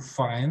use to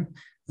find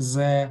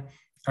the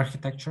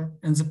architecture,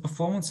 and the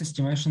performance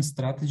estimation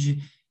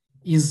strategy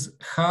is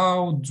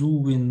how do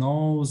we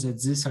know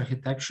that this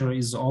architecture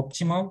is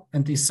optimal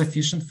and is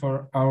sufficient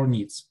for our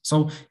needs.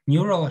 So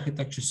neural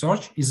architecture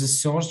search is a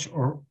search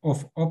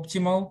of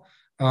optimal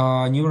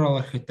neural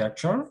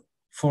architecture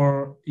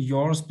for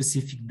your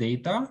specific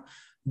data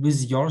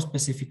with your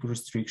specific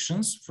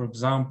restrictions. For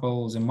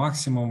example, the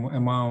maximum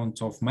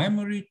amount of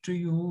memory to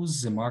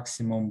use, the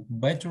maximum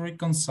battery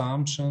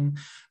consumption,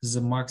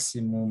 the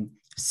maximum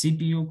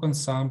CPU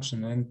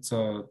consumption, and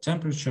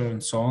temperature,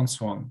 and so on,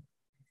 so on.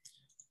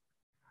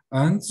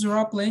 And there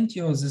are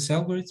plenty of these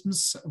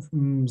algorithms.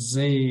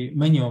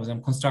 Many of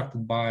them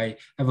constructed by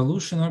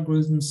evolution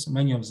algorithms,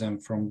 many of them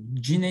from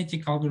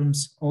genetic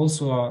algorithms.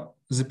 Also,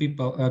 the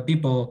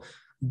people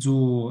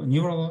do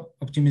neural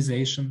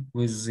optimization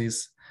with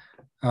these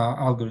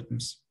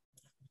algorithms.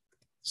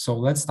 So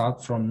let's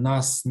start from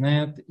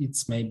NASNet.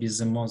 It's maybe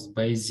the most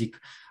basic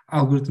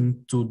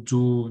algorithm to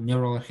do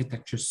neural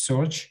architecture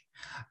search.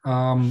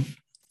 NASNet,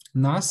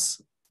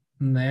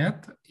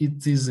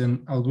 it is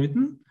an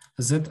algorithm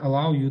that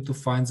allow you to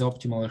find the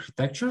optimal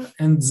architecture,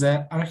 and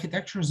the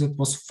architecture that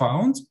was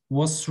found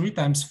was 3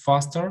 times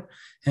faster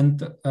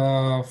and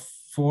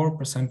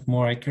 4%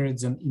 more accurate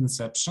than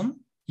Inception.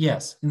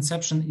 Yes,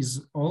 Inception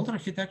is old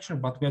architecture,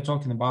 but we are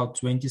talking about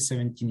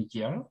 2017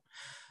 year.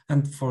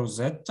 And for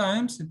that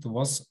times, it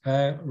was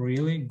a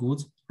really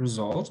good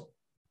result.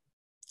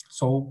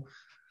 So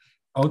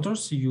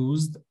authors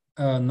used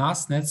a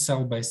NASNet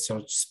cell-based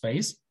search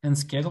space and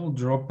scheduled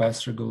draw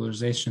path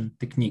regularization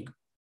technique.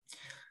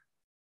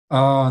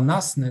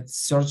 NASNet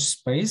search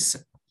space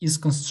is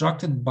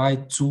constructed by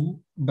 2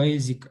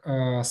 basic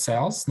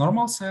cells,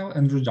 normal cell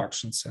and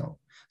reduction cell.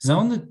 The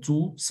only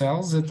 2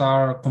 cells that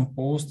are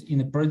composed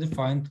in a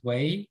predefined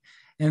way,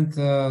 and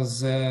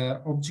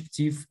the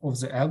objective of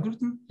the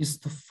algorithm is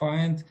to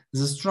find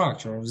the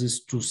structure of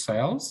these 2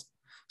 cells.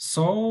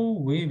 So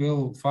we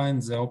will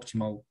find the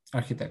optimal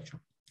architecture.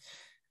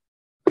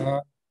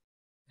 The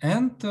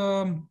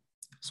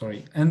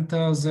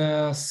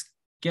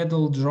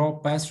scheduled draw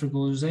path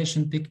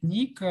regularization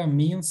technique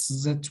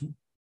means that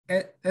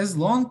as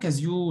long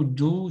as you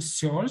do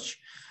search,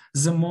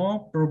 the more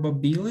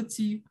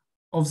probability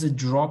of the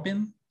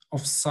dropping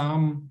of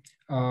some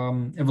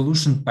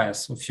evolution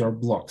path of your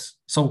blocks.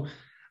 So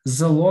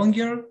the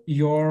longer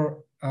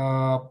your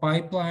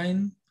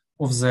pipeline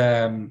of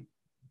the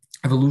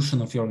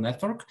evolution of your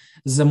network,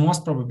 the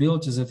most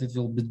probability that it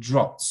will be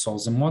dropped. So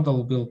the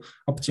model will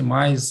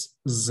optimize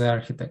the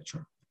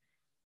architecture.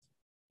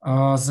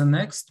 The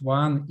next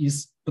one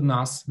is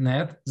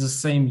BlazeNet, the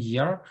same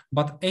year,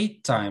 but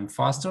 8 times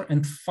faster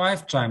and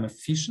 5 times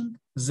efficient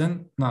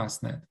than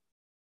BlazeNet.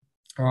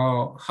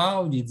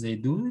 How did they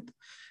do it?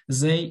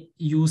 They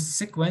use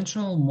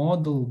sequential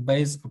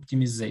model-based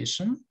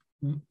optimization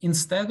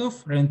instead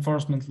of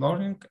reinforcement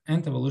learning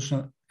and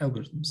evolution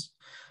algorithms.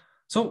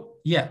 So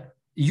yeah,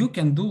 you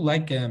can do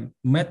like a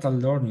meta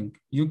learning.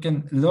 You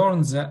can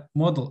learn the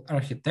model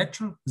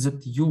architecture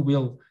that you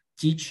will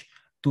teach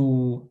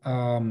to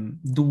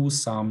do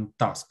some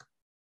task.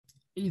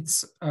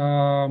 It's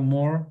a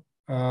more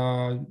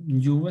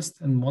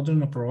newest and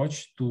modern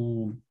approach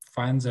to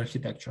find the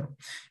architecture,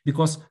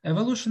 because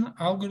evolution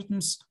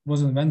algorithms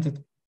was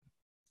invented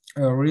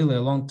really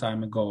a long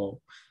time ago,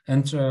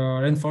 and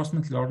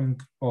reinforcement learning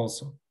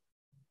also.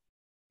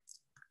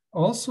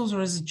 Also,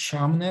 there is a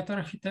ChumNet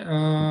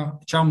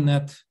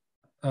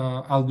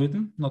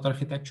algorithm, not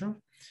architecture.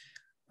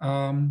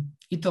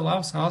 It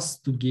allows us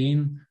to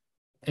gain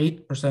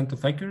 8%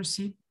 of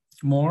accuracy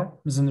more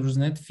than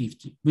ResNet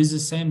 50 with the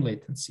same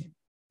latency.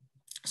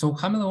 So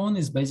Chameleon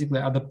is basically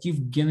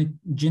adaptive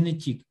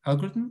genetic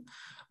algorithm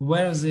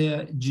where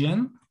the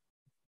gen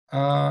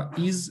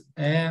is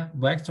a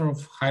vector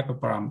of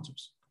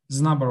hyperparameters,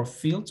 the number of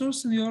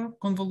filters in your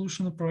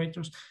convolution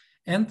operators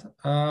and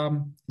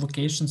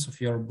locations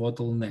of your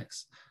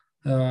bottlenecks.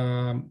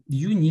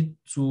 You need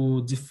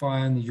to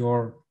define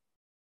your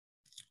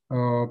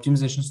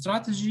optimization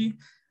strategy,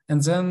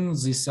 and then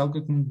this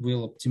algorithm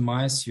will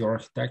optimize your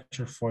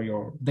architecture for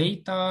your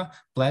data,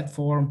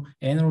 platform,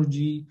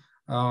 energy,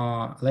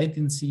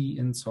 latency,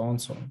 and so on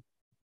and so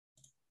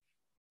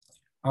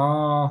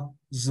on.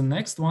 The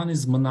next one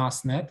is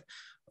BlazeNet,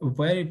 a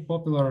very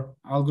popular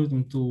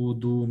algorithm to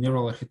do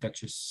neural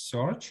architecture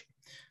search.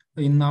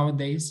 In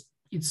nowadays,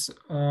 it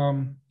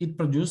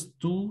produced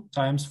 2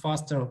 times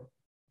faster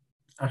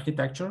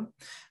architecture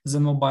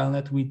than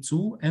MobileNet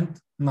v2 and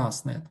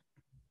NASNet.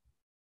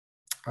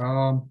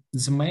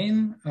 The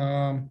main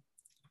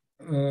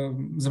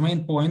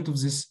point of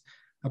this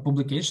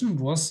publication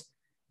was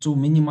to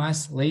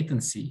minimize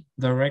latency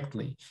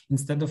directly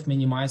instead of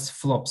minimize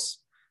flops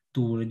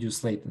to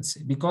reduce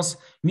latency, because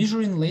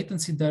measuring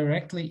latency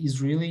directly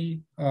is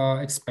really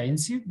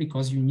expensive,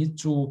 because you need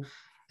to,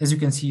 as you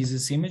can see in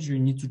this image, you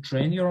need to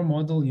train your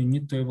model, you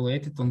need to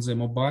evaluate it on the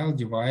mobile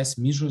device,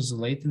 measure the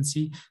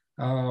latency,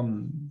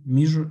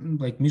 measure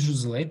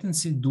the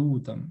latency, do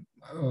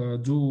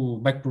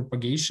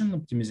backpropagation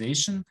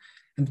optimization,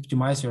 and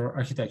optimize your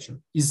architecture.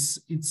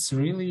 It's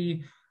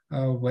really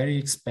very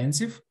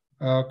expensive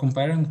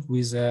comparing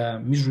with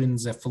measuring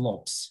the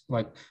flops.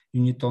 Like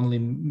you need to only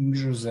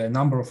measure the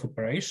number of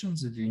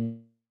operations that you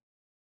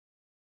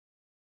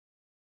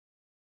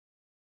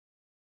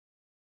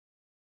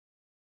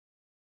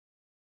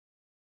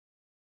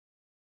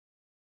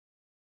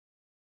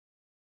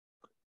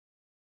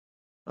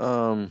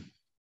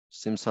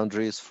Seems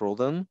Andrii is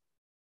frozen.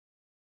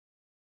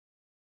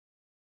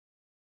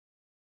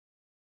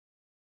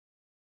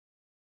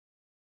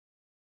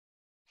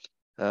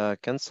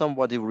 Can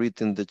somebody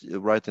write in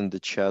the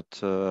chat?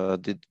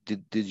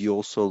 Did you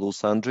also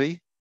lose Andrii?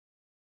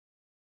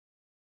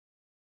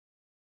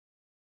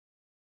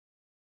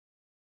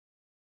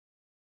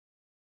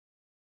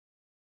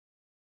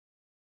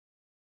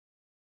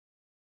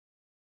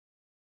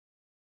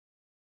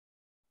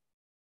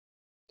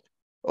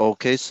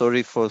 Okay,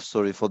 sorry for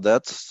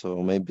that.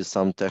 So maybe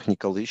some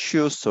technical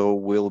issues. So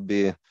we'll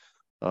be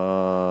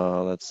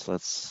let's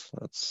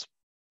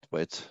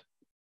wait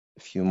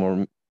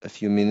a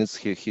few minutes.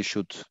 He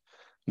should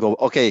go.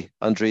 Okay,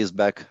 Andrii is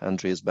back.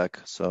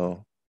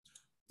 So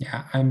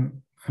yeah,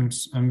 I'm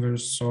very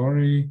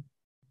sorry.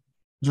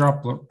 There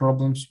are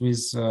problems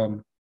with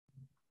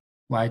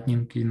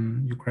lightning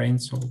in Ukraine,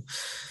 so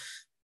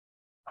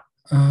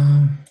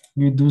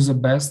we do the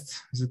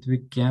best that we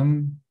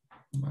can,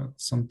 but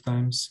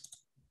sometimes.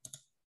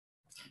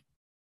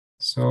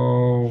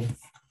 So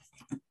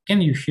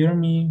can you hear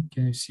me?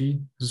 Can you see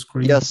the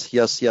screen? Yes,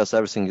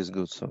 everything is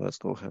good. So let's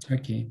go ahead.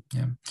 Okay,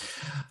 yeah.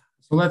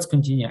 So let's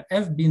continue.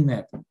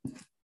 FBNet.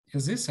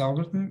 This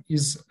algorithm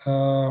is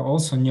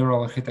also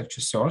neural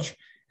architecture search,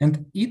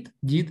 and it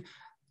did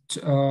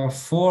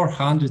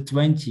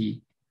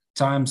 420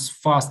 times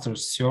faster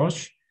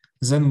search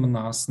than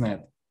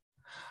BlazeNet.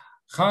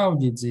 How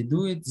did they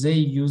do it? They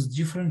use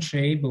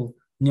differentiable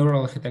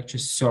neural architecture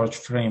search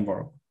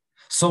framework.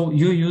 So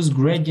you use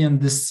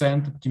gradient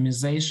descent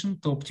optimization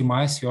to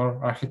optimize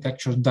your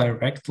architecture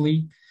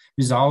directly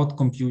without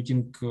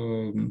computing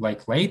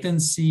like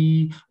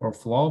latency or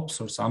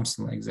flops or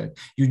something like that.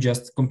 You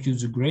just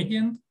compute the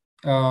gradient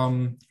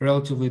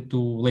relatively to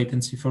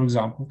latency, for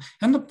example,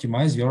 and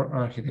optimize your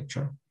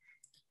architecture.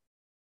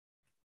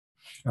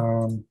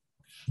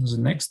 The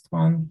next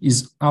one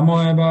is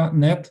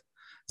AmoebaNet,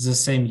 the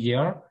same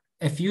year,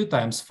 a few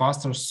times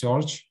faster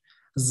search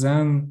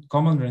than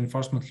common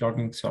reinforcement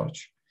learning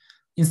search.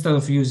 Instead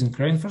of using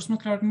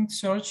reinforcement learning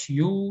search,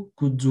 you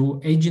could do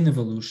agent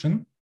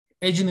evolution.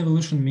 Agent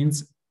evolution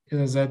means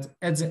that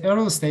at the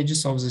early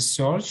stages of the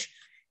search,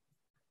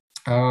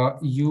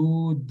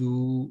 you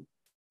do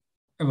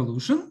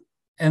evolution,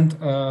 and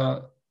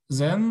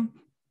then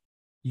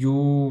you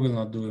will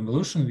not do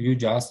evolution, you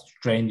just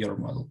train your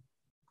model,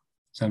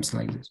 something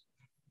like this.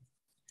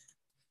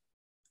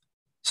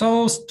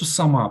 So to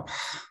sum up,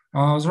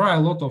 there are a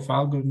lot of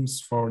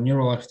algorithms for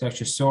neural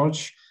architecture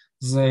search.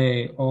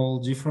 They all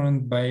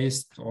different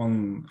based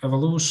on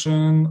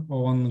evolution,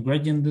 on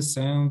gradient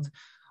descent,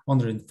 on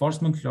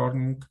reinforcement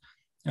learning.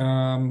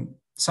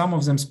 Some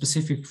of them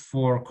specific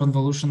for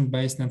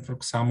convolution-based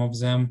networks, some of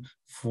them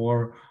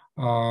for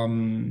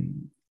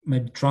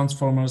maybe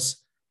transformers,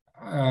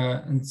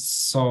 and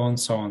so on,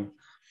 so on.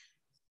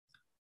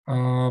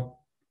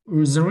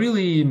 The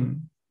really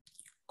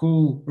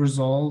cool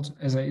result,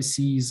 as I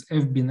see, is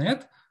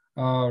FBNet.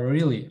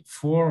 Really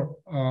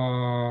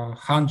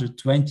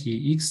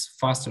 420x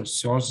faster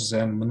search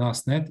than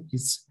MNASnet.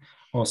 It's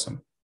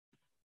awesome.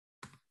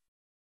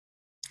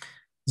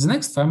 The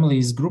next family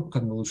is group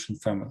convolution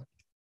family.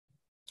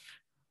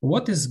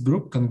 What is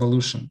group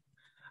convolution?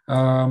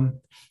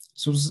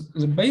 So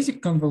the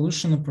basic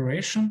convolution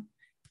operation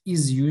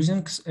is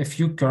using a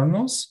few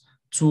kernels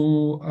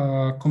to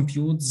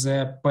compute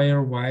the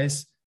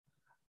pairwise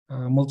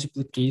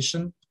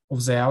multiplication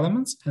of the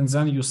elements, and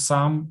then you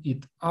sum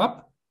it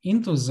up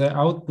into the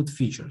output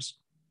features.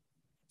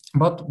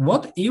 But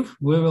what if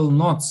we will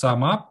not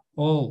sum up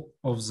all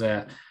of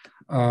the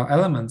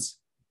elements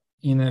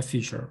in a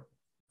feature?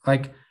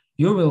 Like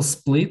you will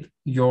split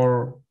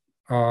your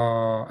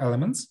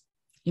elements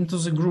into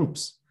the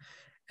groups,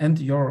 and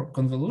your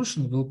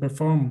convolution will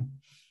perform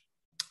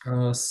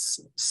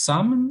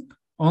summing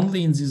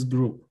only in this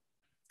group.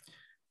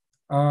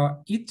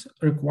 It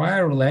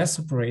requires less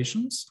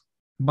operations,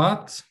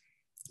 but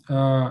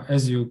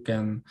as you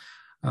can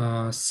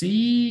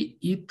see,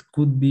 it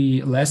could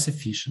be less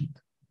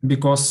efficient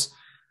because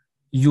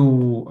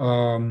you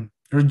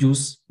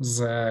reduce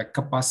the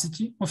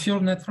capacity of your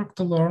network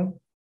to learn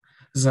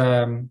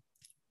the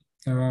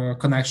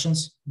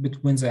connections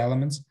between the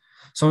elements,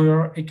 so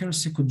your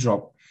accuracy could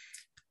drop.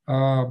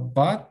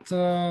 But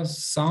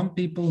some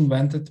people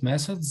invented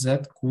methods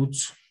that could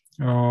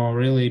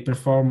really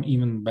perform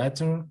even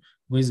better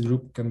with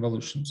group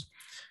convolutions,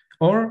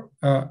 or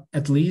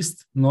at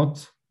least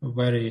not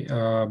very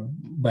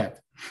bad,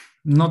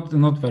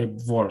 not very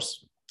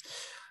worse.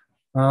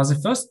 The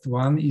first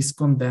one is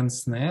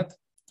CondenseNet,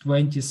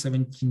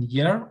 2017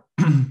 year.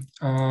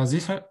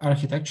 This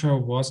architecture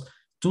was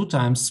 2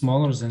 times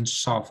smaller than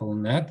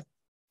ShuffleNet.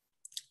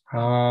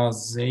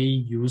 They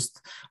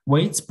used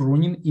weights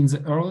pruning in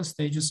the early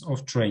stages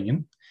of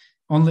training,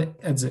 only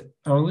at the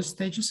early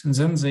stages, and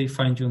then they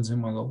fine-tuned the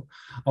model.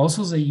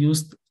 Also, they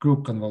used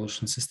group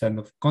convolutions instead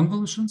of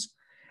convolutions.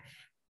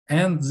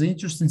 And the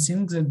interesting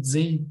thing is that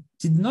they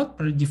did not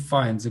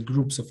predefine the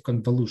groups of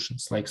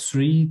convolutions, like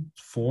 3,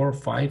 4,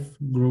 5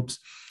 groups,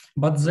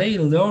 but they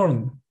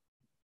learn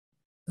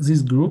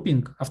this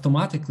grouping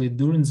automatically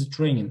during the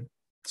training.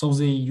 So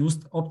they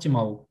used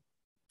optimal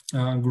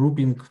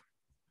grouping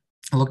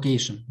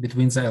location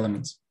between the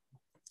elements.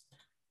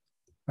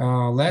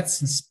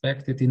 Let's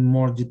inspect it in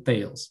more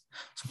details.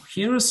 So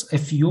here's a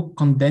few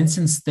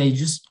condensing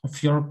stages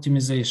of your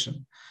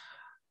optimization.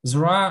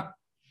 There are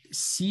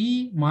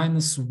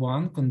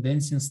C-1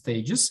 condensing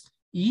stages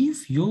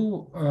if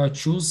you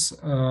choose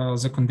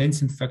the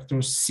condensing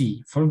factor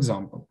C, for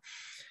example.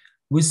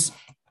 With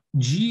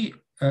G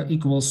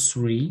equals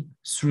 3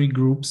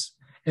 groups,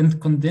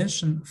 and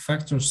condensation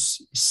factor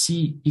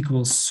C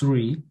equals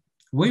 3,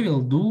 we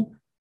will do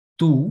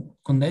 2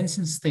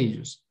 condensing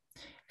stages.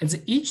 At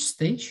each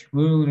stage,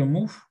 we will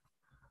remove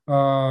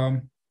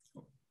 1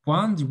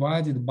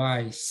 divided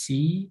by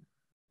C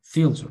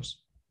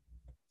filters.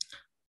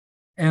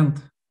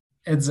 And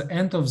at the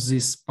end of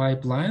this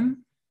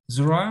pipeline,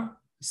 there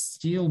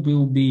still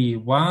will be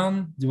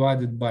 1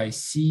 divided by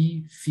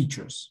C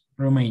features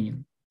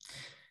remaining.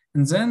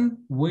 And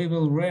then we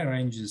will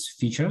rearrange these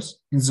features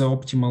in the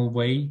optimal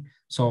way.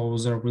 So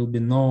there will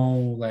be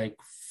no like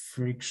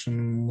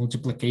friction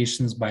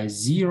multiplications by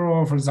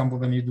 0. For example,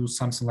 when you do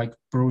something like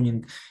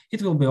pruning,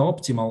 it will be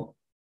optimal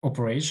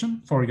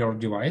operation for your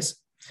device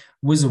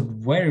with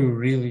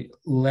really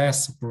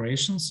less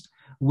operations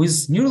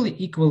with nearly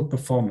equal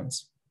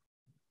performance.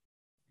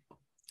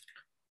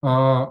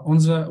 On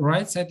the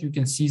right side, you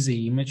can see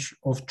the image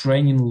of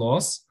training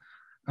loss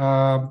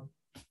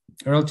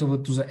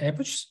relative to the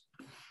epochs.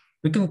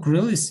 We can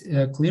really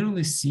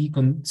clearly see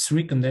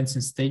 3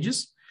 condensing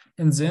stages,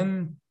 and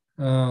then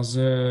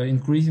the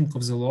increasing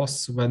of the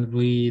loss when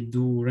we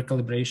do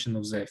recalibration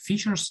of the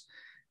features,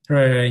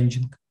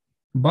 rearranging.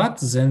 But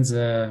then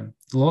the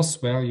loss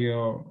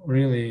value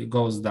really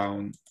goes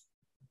down.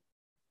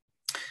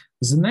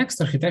 The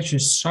next architecture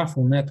is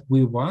ShuffleNet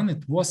V1.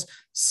 It was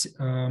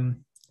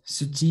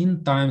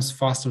 13 times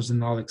faster than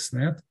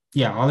AlexNet.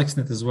 Yeah,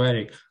 AlexNet is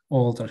very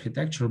old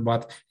architecture,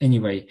 but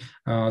anyway,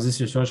 this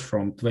research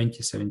from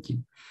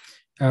 2017.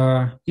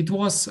 It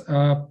was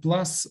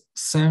plus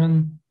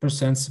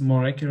 7%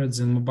 more accurate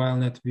than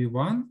MobileNet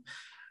V1.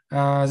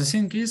 The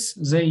thing is,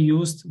 they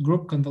used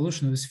group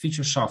convolution with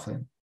feature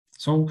shuffling.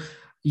 So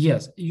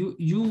Yes,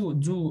 you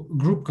do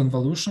group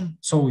convolution,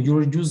 so you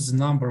reduce the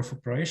number of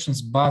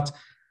operations, but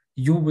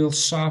you will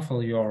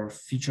shuffle your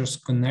features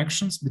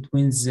connections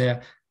between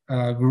the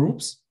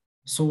groups.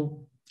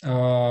 So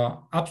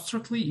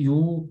abstractly,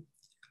 you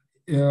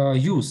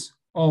use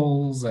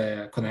all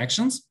the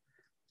connections,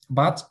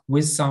 but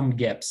with some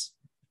gaps.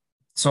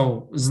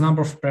 So the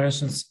number of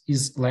operations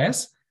is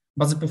less,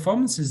 but the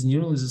performance is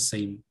nearly the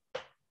same.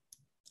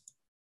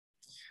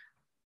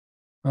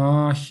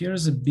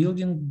 Here's a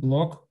building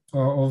block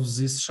of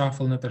this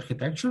ShuffleNet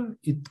architecture.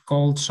 It's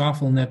called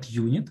ShuffleNet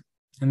unit,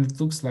 and it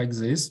looks like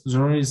this.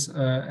 There is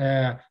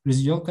a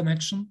residual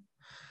connection,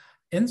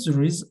 and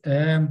there is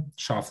a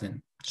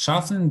shuffling.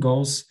 Shuffling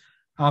goes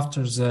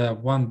after the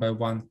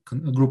one-by-one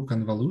group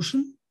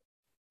convolution,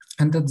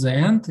 and at the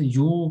end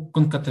you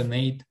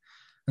concatenate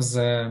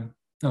the.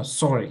 No,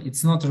 sorry,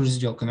 it's not a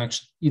residual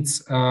connection.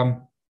 It's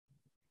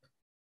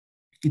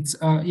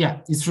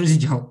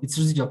residual. It's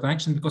residual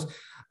connection because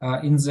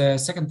in the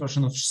second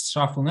version of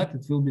ShuffleNet,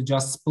 it will be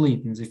just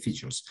split in the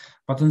features.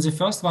 But in the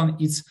first one,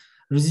 it's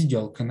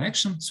residual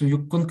connection. So you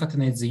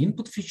concatenate the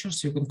input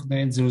features, you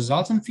concatenate the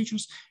resultant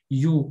features,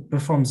 you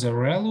perform the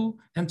ReLU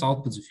and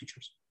output the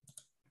features.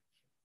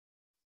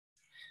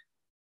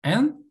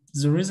 And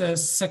there is a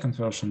second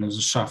version of the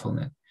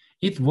ShuffleNet.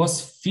 It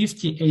was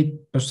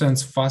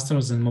 58%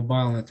 faster than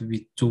MobileNet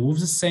v2 of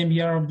the same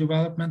year of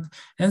development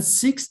and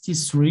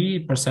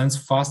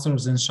 63% faster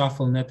than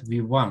ShuffleNet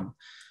v1.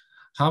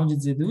 How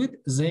did they do it?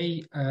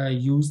 They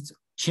used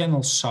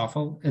channel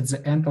shuffle at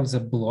the end of the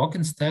block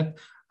instead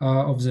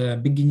of the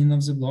beginning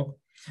of the block.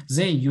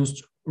 They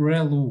used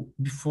ReLU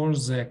before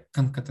the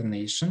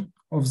concatenation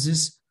of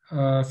these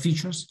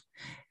features,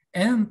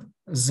 and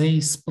they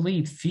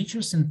split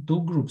features in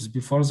two groups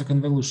before the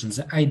convolution,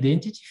 the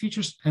identity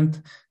features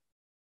and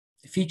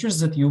features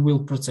that you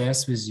will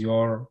process with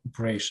your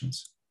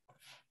operations.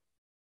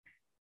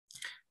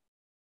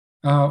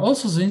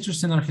 Also, the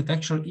interesting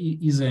architecture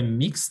is a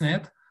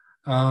MixNet.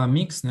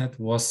 MixNet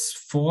was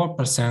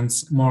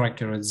 4% more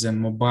accurate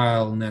than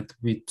MobileNet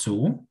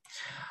v2.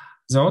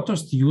 The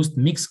authors used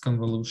mixed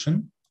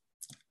convolution,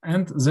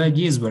 and the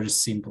idea is very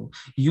simple.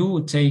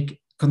 You take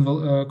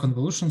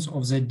convolutions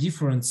of the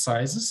different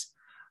sizes.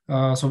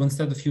 So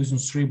instead of using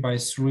 3 by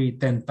 3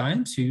 10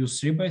 times, you use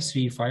 3 by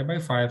 3, 5 by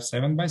 5,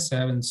 7 by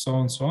 7, so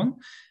on, so on.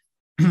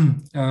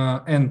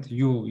 And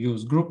you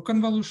use group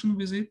convolution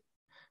with it.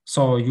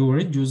 So you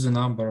reduce the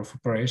number of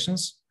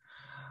operations,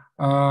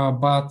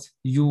 but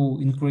you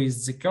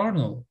increase the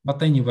kernel.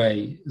 But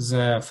anyway,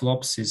 the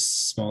flops is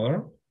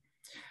smaller,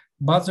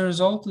 but the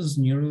result is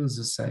nearly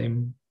the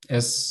same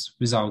as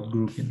without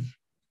grouping.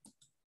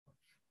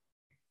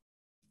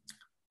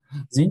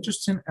 The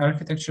interesting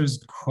architecture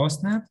is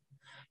HostNet.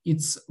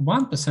 It's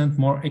 1%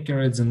 more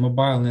accurate than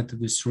MobileNet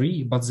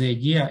v3, but the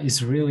idea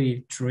is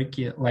really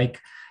tricky. Like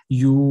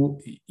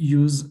you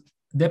use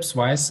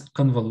depth-wise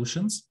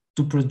convolutions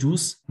to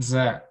produce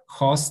the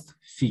host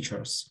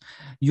features.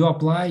 You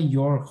apply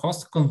your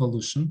host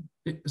convolution.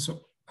 So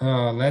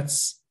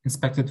let's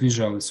inspect it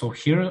visually. So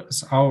here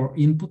is our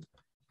input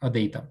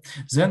data.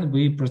 Then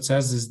we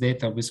process this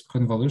data with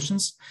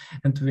convolutions,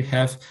 and we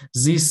have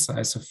this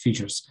size of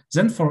features.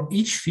 Then for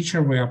each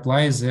feature, we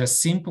apply the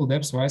simple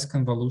depth-wise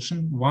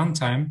convolution one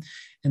time,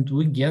 and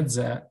we get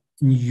the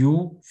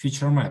new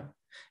feature map.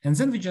 And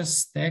then we just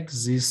stack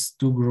these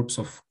two groups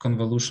of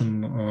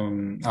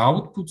convolution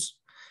outputs.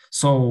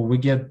 So we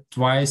get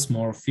twice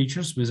more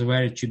features with a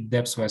very cheap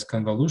depth-wise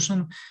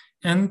convolution,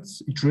 and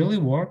it really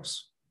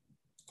works.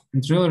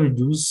 It really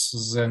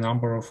reduces the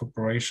number of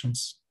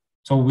operations.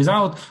 So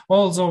without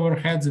all the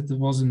overhead that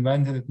was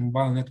invented at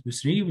MobileNet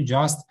v3, we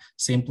just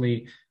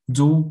simply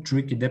do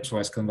tricky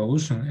depth-wise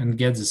convolution and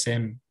get the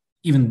same,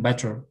 even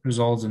better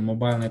results in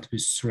MobileNet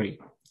v3.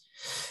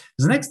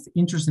 The next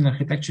interesting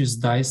architecture is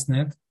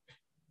DiceNet.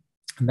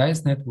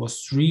 DiceNet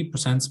was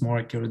 3% more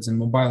accurate than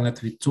MobileNet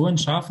v2 and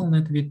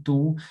ShuffleNet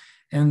v2,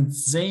 and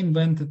they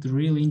invented a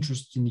really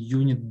interesting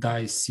unit,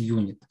 Dice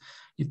unit.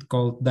 It's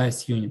called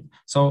Dice unit.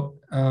 So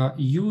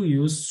you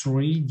use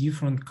 3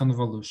 different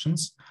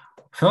convolutions.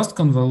 First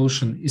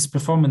convolution is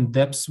performing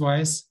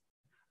depth-wise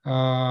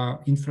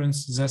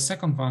inference. The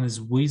second one is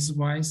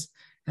width-wise,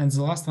 and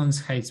the last one is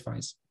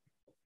height-wise.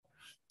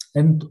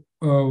 And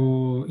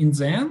in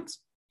the end,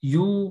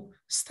 you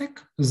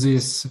stack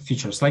these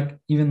features. Like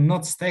even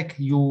not stack,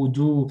 you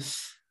do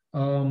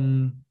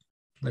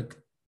like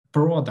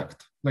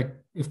product, like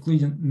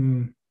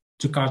including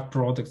two-card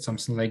product,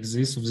 something like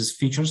this of these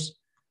features.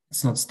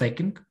 It's not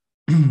stacking.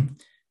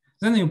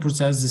 Then you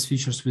process these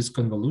features with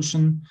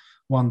convolution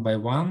one by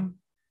one,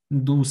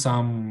 do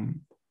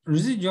some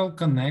residual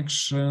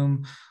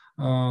connection,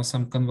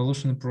 some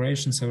convolution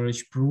operations,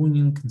 average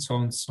pruning, and so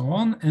on and so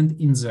on. And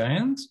in the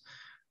end,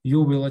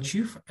 you will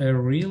achieve a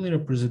really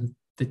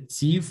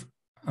representative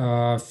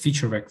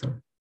feature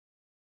vector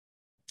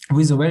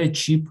with a very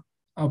cheap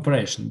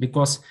operation,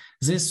 because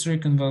these 3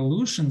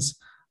 convolutions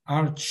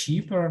are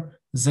cheaper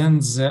than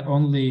the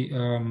only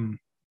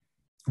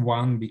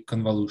one big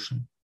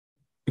convolution,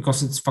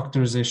 because it's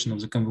factorization of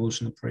the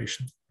convolution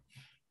operation.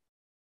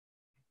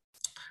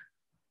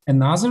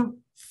 Another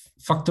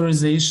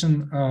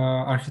factorization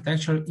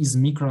architecture is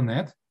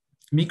MicroNet.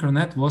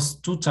 MicroNet was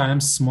 2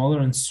 times smaller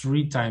and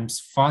 3 times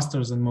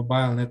faster than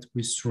MobileNet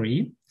with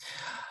 3.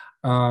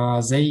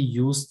 They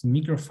used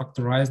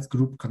microfactorized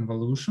group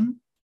convolution,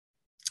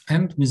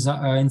 and with,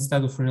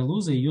 instead of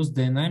ReLU, they used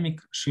dynamic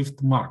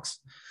shift max.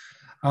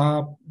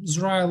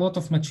 There are a lot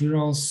of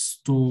materials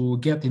to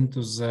get into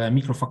the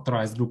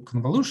microfactorized group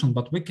convolution,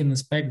 but we can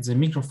expect the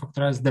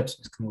microfactorized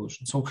depth-wise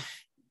convolution. So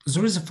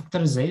there is a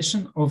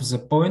factorization of the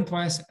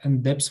point-wise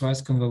and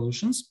depth-wise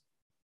convolutions.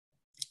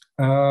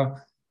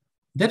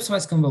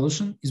 Depth-wise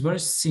convolution is very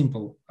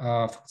simple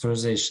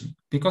factorization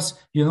because,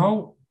 you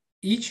know,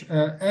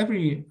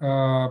 every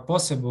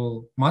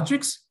possible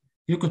matrix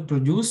you could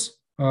produce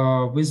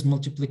with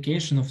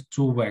multiplication of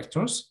 2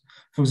 vectors.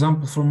 For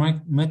example, for my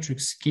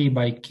matrix k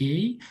by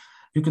k,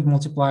 you could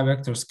multiply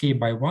vectors k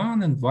by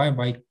 1 and y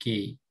by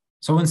k.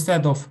 So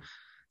instead of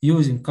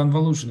using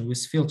convolution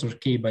with filter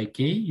k by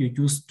k, you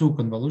use 2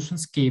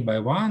 convolutions, k by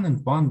 1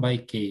 and 1 by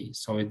k.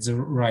 So it's the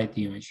right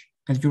image.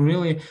 And you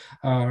really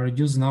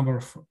reduce the number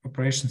of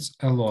operations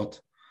a lot.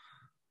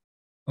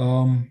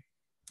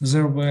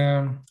 There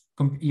were,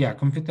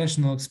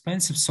 computational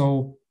expensive.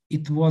 So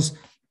it was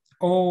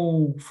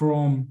O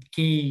from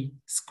k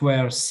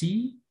square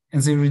c,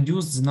 and they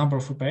reduced the number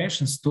of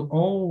operations to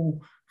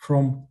O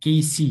from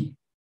kc,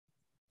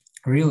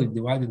 really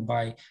divided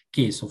by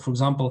k. So for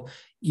example,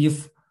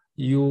 if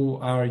you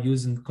are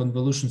using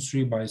convolution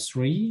 3 by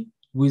 3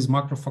 with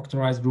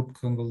macrofactorized group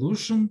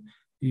convolution,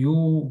 you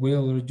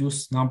will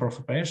reduce number of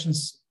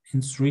operations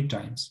in 3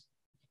 times.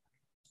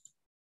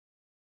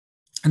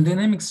 And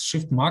dynamic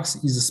shift max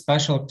is a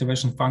special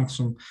activation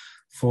function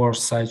for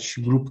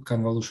such group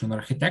convolution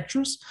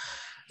architectures.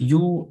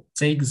 You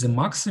take the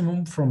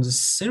maximum from the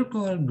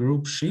circular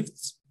group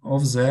shifts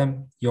of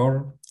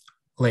your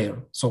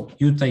layer. So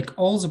you take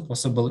all the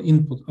possible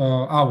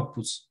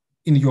outputs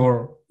in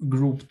your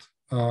grouped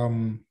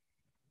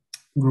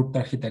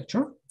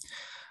architecture,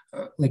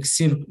 like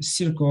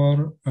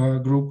circular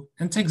group,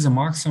 and take the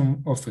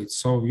maximum of it.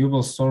 So you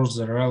will source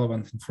the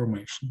relevant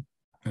information.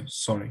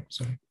 Sorry.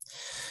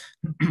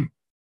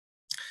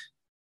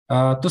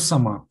 To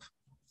sum up,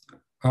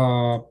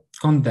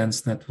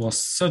 CondensNet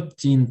was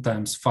 13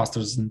 times faster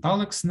than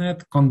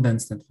AlexNet.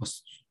 CondensNet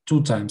was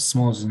 2 times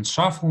smaller than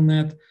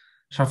ShuffleNet.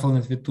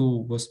 ShuffleNet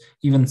v2 was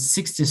even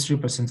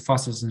 63%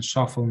 faster than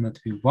ShuffleNet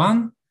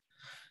v1.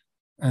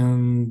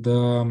 And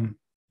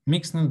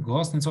MixNet,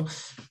 GhostNet. So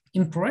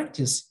in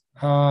practice,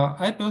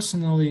 I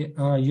personally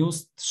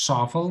used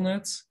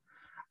ShuffleNets.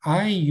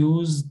 I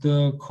used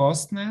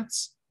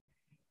GhostNets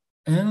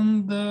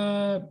and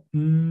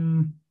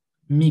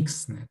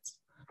MixNet.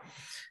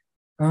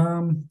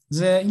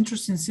 The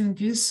interesting thing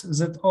is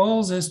that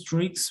all these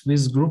tricks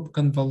with group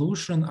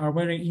convolution are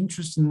very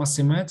interesting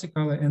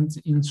mathematically and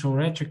in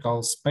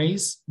theoretical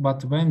space,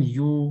 but when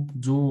you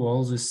do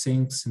all these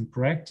things in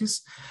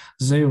practice,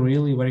 they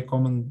really very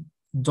common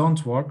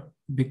don't work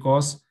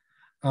because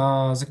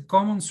the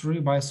common 3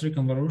 by 3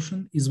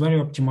 convolution is very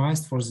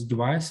optimized for the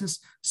devices,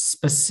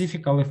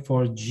 specifically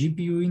for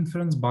GPU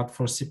inference, but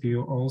for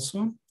CPU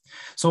also.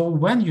 So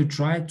when you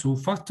try to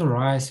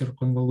factorize your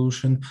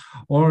convolution,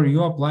 or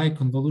you apply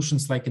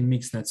convolutions like in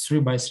MixNet 3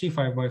 by 3,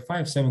 5 by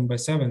 5, 7 by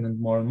 7, and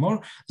more,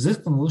 these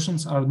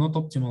convolutions are not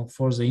optimal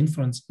for the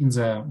inference in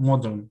the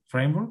modern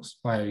frameworks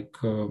like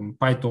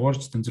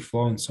PyTorch,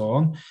 TensorFlow, and so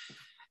on.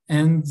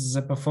 And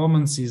the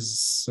performance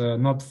is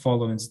not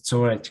following the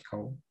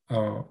theoretical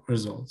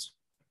results.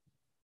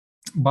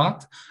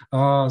 But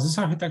this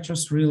architecture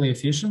is really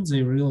efficient,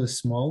 they're really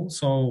small,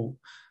 so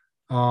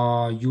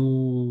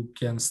you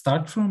can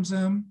start from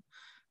them,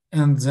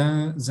 and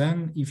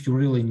then if you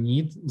really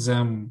need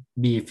them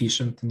be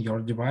efficient in your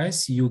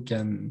device, you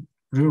can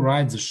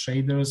rewrite the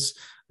shaders,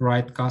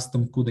 write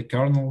custom CUDA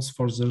kernels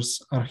for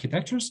those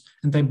architectures,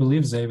 and I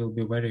believe they will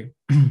be very,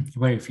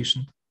 very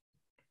efficient.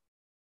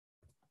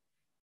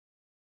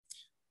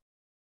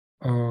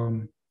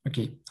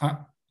 Okay,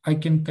 I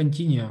can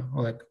continue,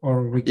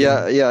 or we can...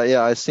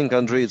 Yeah. I think,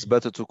 Andrii, it's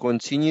better to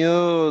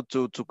continue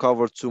to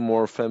cover 2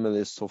 more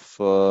families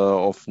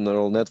of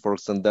neural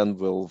networks, and then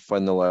we'll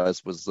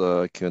finalize with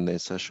the Q&A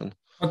session.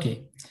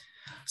 Okay.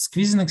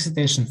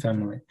 Squeeze-and-Excitation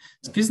family.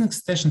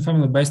 Squeeze-and-Excitation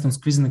family based on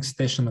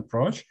Squeeze-and-Excitation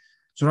approach.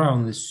 There are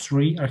only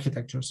 3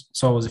 architectures.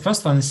 So the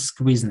first one is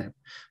Squeeze-net.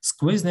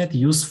 Squeeze-net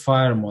use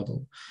FIRE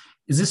model.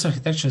 This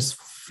architecture is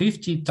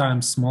 50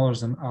 times smaller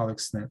than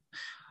AlexNet.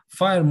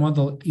 FIRE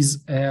model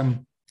is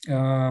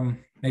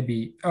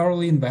maybe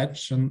early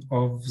invention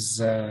of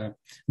the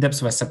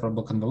depth-wise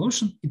separable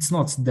convolution. It's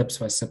not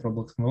depth-wise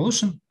separable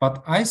convolution,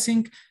 but I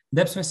think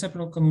depth-wise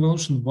separable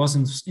convolution was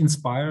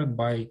inspired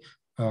by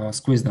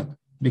Squeeze-net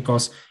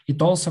because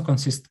it also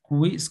consists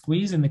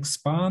squeeze and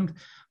expand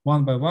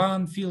 1 by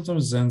 1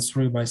 filters and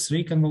 3 by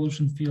 3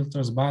 convolution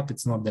filters, but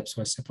it's not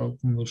depth-wise separable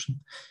convolution.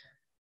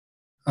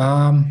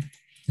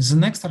 The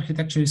next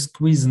architecture is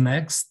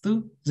Squeeze-Next,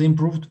 the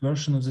improved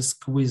version of the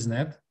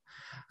Squeeze-net.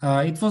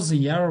 It was a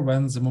year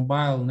when the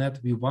mobile net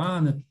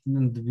v1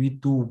 and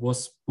v2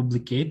 was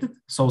publicated.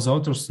 So the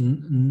authors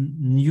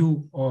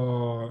knew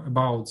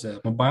about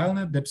the mobile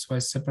net,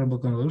 depth-wise separable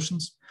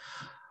convolutions.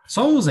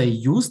 So they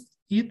used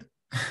it.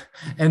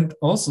 And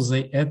also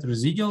they add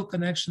residual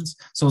connections.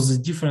 So the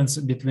difference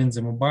between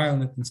the mobile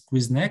net and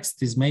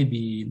Squeeze-Next is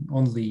maybe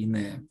only in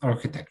the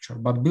architecture,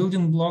 but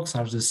building blocks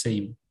are the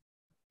same.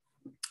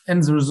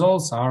 And the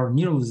results are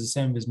nearly the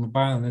same with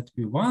mobile net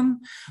v1,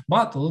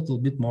 but a little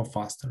bit more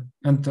faster,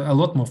 and a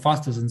lot more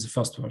faster than the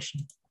first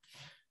version.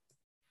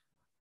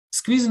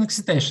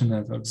 Squeeze-and-Excitation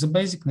network, the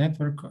basic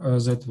network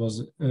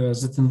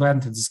that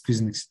invented the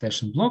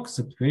Squeeze-and-Excitation block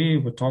that we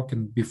were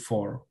talking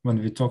before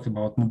when we talked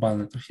about mobile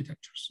net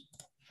architectures.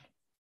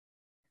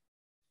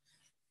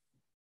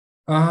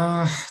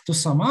 To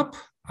sum up,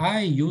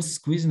 I use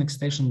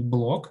Squeeze-and-Excitation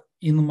block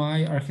in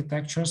my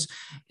architectures.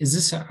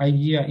 This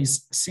idea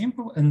is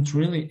simple and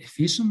really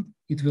efficient.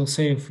 It will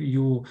save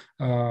you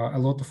a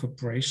lot of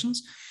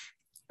operations.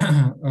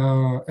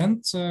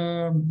 And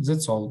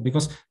that's all,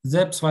 because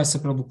depth-wise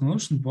separable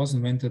convolution was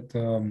invented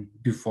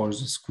before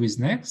the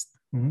Squeeze-Next.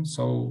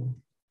 So,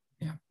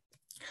 yeah.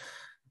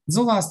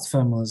 The last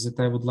family that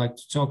I would like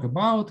to talk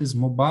about is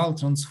mobile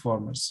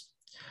transformers.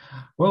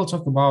 We'll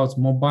talk about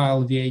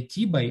mobile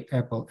VAT by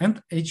Apple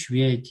and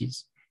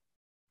HVATs.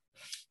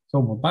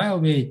 So mobile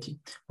VAT.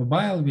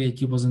 Mobile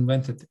VAT was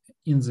invented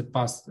in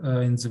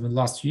the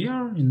last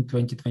year, in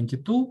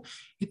 2022.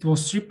 It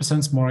was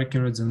 3% more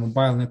accurate than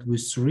mobile net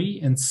with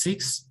 3 and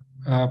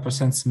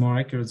 6% more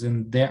accurate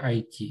than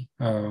DIT,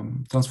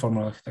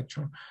 transformer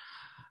architecture.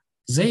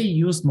 They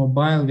used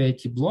mobile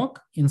VAT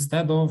block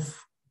instead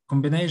of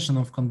combination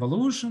of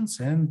convolutions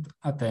and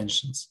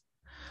attentions.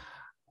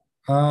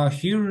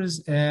 Here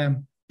is a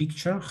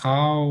picture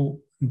how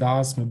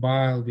does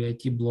mobile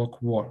VAT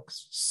block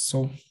works.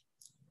 So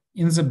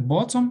in the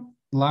bottom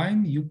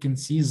line, you can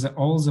see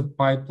all the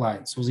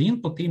pipeline. So the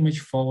input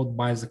image followed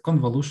by the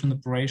convolution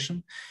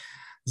operation.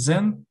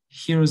 Then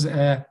here is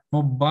a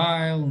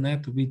mobile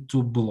net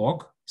v2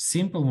 block,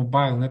 simple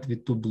mobile net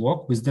v2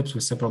 block with depth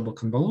with separable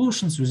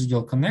convolutions,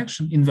 residual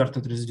connection,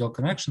 inverted residual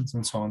connections,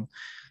 and so on.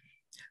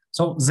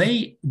 So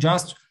they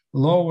just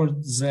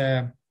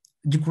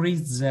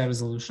decreased the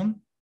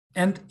resolution.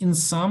 And in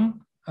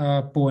some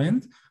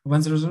point,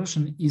 when the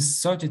resolution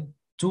is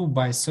 32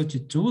 by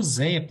 32,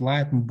 they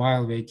applied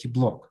mobile VAT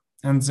block.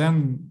 And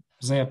then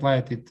they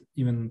applied it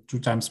even 2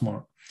 times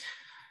more.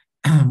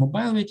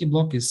 Mobile VAT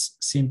block is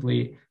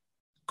simply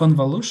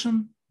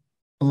convolution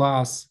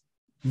plus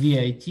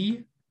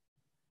VAT.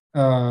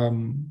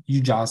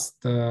 You just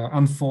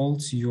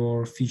unfold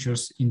your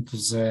features into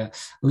the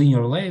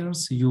linear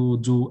layers. You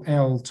do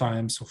L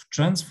times of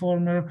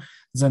transformer,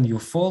 then you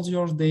fold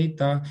your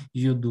data,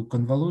 you do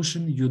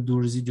convolution, you do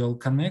residual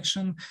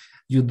connection,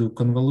 you do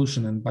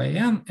convolution and by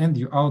N, and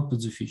you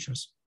output the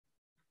features.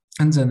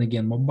 And then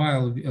again,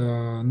 mobile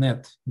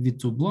net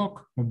v2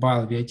 block,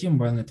 mobile VAT,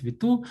 mobile net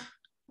v2.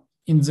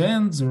 In the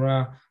end,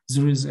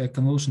 there is a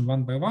convolution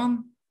 1 by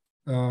 1,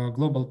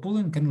 global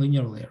pooling, and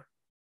linear layer.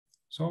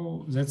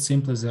 So that's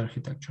simply the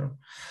architecture.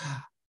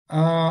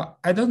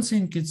 I don't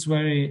think it's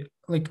very,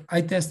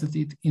 I tested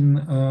it in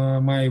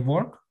my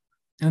work,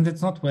 and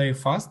it's not very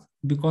fast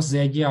because the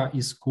idea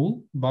is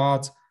cool,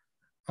 but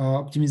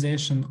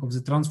optimization of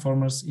the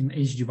transformers in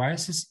edge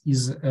devices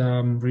is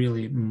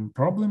really a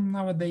problem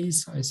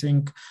nowadays, I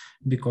think,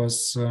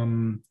 because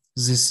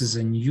this is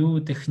a new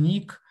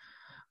technique.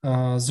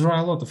 There are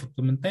a lot of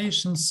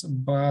implementations,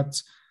 but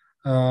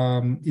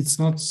it's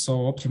not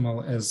so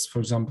optimal as, for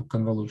example,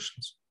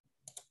 convolutions.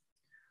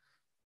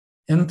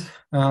 And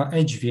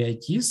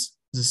HVITs,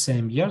 the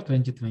same year,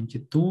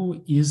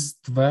 2022, is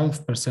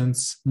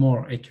 12%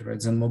 more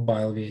accurate than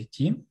mobile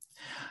VAT.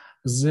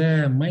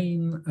 The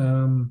main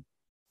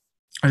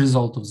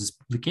result of this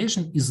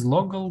publication is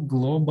local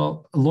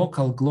global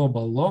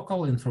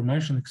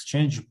information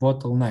exchange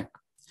bottleneck.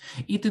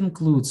 It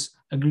includes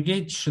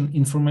aggregation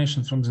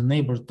information from the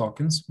neighbor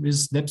tokens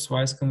with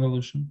depth-wise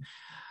convolution,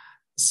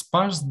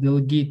 sparse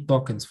delegate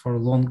tokens for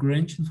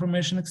long-range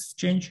information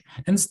exchange,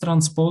 and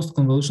transposed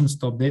convolutions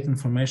to update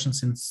information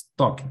since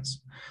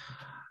tokens.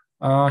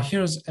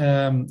 Here's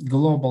a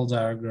global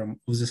diagram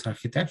of this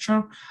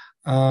architecture.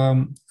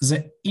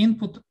 The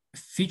input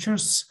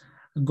features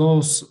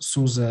goes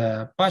through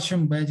the patch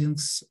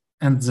embeddings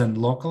and then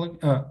local.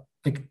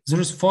 There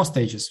is 4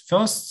 stages: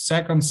 first,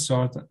 second,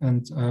 third,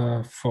 and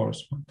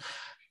fourth one.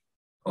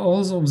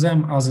 All of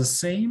them are the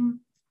same.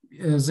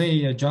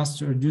 They are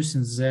just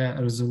reducing the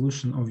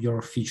resolution of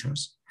your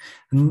features.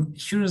 And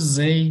here is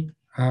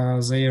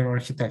their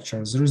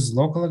architecture. There is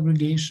local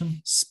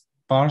aggregation,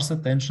 sparse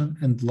attention,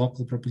 and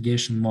local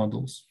propagation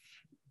modules.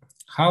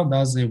 How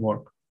does they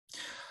work?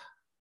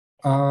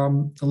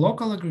 The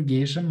local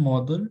aggregation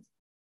module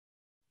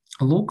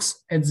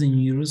looks at the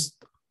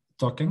nearest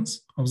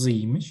tokens of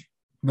the image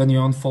when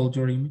you unfold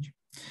your image,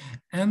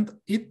 and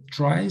it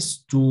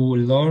tries to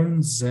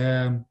learn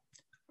the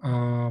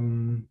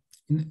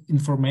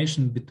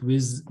information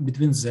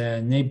between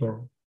the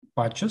neighbor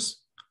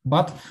patches,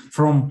 but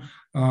from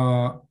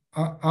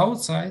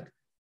outside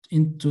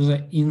into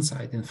the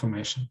inside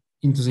information,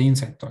 into the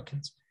inside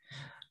tokens.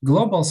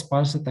 Global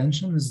sparse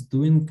attention is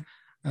doing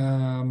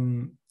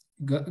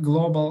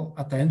global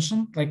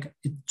attention, like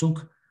it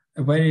took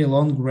a very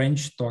long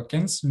range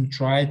tokens and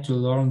tried to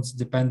learn the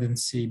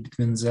dependency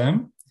between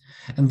them.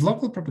 And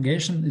local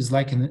propagation is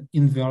like an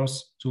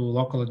inverse to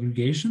local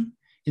aggregation.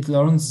 It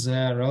learns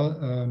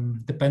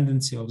the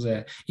dependency of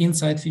the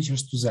inside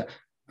features to the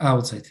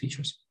outside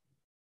features.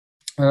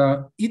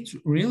 It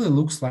really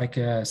looks like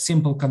a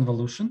simple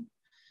convolution,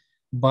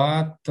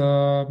 but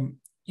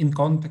in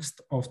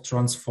context of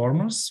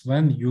transformers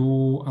when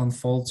you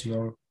unfold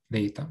your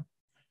data.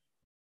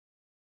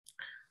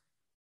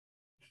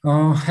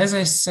 As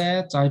I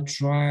said, I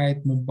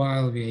tried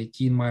mobile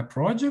VIT in my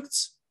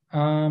projects.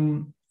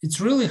 It's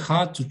really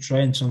hard to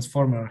train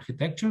transformer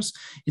architectures.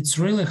 It's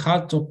really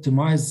hard to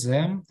optimize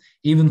them.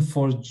 Even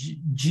for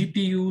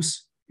GPUs,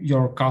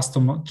 your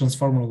custom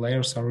transformer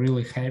layers are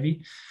really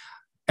heavy,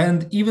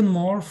 and even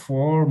more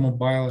for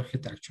mobile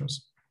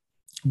architectures.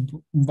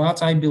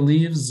 But I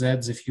believe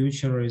that the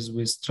future is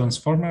with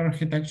transformer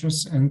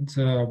architectures, and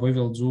we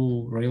will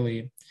do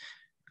really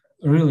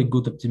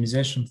good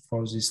optimization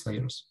for these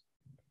layers.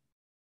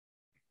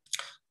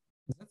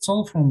 That's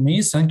all from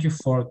me. Thank you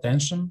for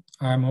attention.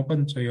 I'm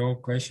open to your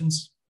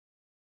questions.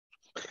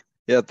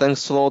 Yeah,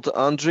 thanks a lot,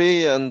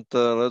 Andrii. And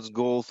let's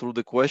go through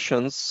the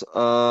questions.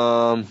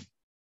 I'm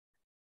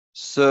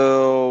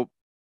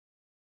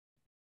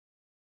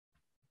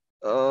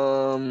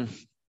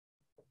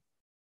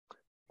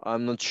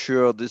not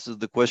sure this is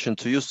the question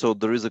to you. So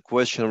there is a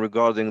question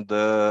regarding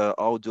the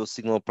audio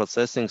signal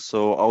processing.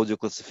 So audio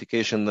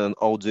classification and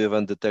audio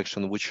event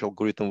detection, which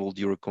algorithm would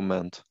you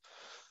recommend?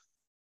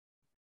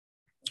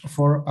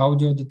 For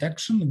audio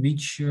detection,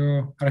 which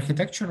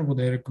architecture would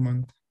I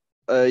recommend?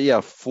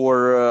 Yeah,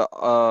 for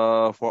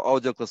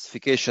audio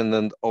classification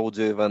and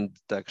audio event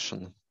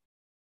detection.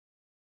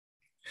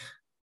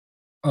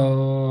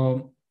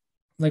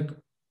 Like,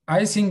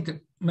 I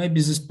think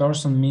maybe this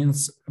person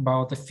means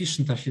about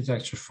efficient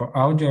architecture for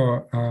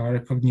audio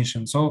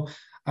recognition. So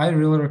I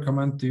really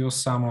recommend to use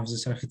some of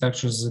these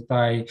architectures that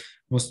I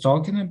was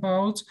talking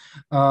about.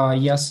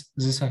 Yes,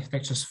 these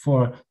architectures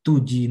for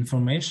 2D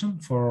information,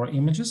 for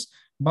images.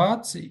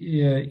 But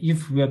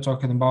if we are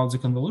talking about the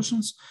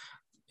convolutions,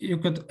 you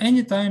could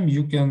anytime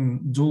you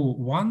can do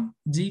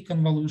 1D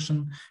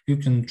convolution, you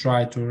can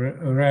try to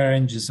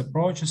rearrange these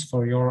approaches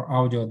for your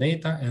audio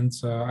data, and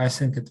I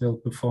think it will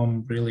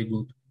perform really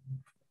good.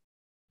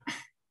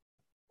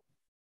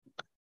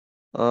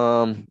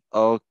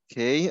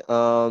 Okay.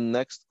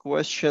 Next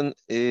question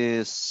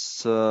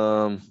is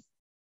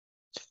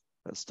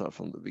let's start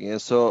from the beginning.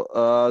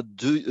 So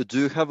do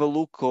you have a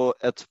look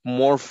at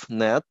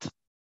MorphNet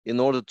in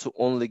order to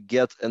only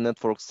get a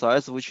network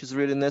size which is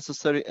really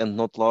necessary and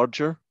not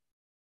larger?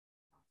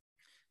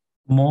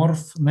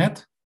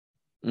 MorphNet?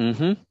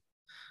 Mm-hmm.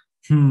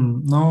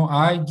 No,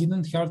 I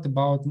didn't heard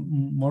about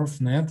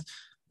MorphNet.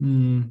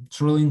 It's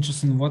really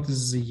interesting. What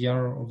is the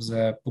year of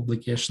the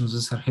publication of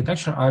this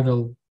architecture? I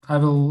will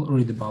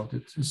read about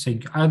it.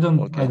 I don't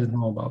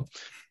know about it.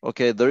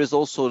 Okay, there is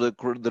also the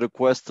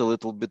request a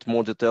little bit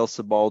more details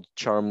about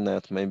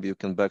CharmNet. Maybe you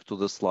can back to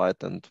the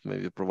slide and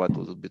maybe provide a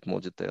little bit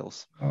more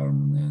details.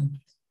 CharmNet.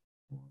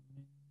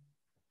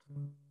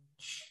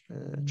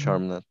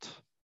 CharmNet.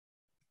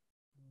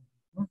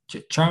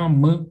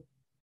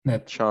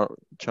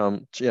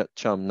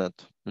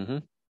 CharmNet. Mm-hmm.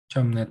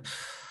 CharmNet.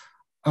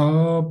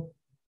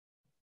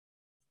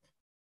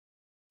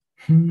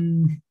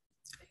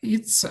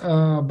 It's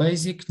a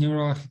basic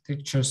neural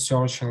architecture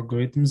search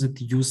algorithms that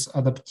use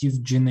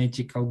adaptive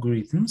genetic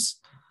algorithms,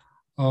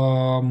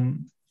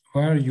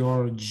 where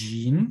your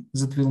gene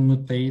that will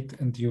mutate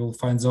and you will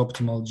find the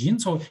optimal gene.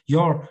 So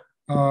your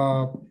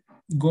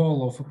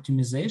goal of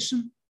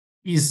optimization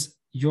is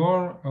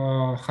your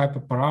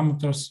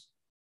hyperparameters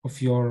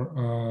of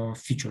your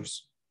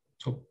features.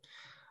 So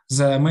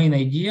the main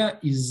idea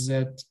is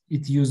that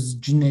it uses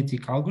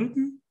genetic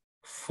algorithm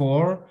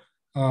for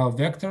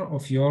vector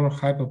of your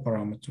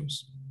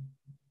hyperparameters.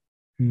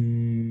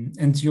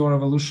 And your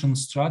evolution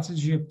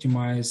strategy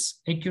optimize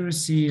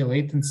accuracy,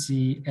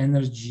 latency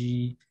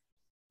energy,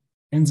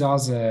 and the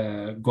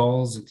other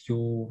goals that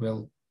you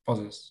will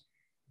possess.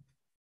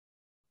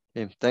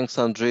 Okay, thanks,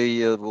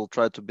 Andrii. We'll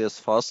try to be as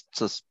fast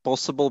as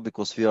possible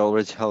because we are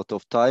already out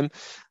of time.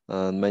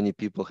 Many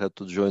people had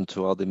to join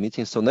to other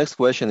meetings. So next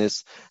question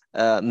is,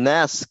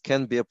 NAS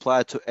can be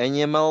applied to any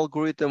ML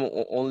algorithm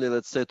or only,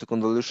 let's say, to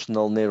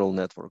convolutional neural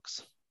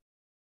networks?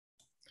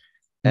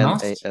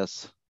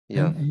 NAS.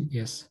 Yeah.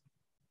 Yes.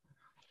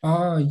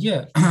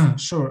 Yeah,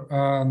 sure.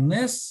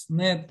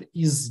 NASNet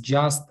is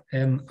just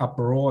an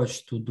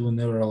approach to do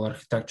neural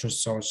architecture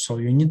search. So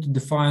you need to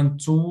define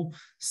two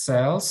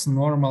cells,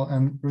 normal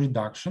and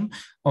reduction.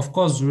 Of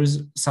course, there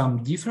is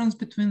some difference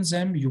between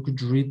them. You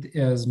could read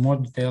as more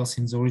details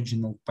in the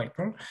original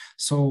paper.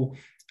 So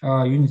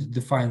you need to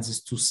define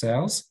these two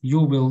cells.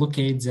 You will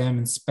locate them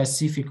in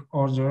specific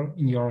order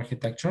in your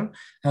architecture,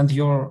 and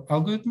your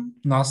algorithm,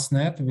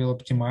 NASNet, will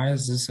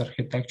optimize this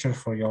architecture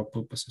for your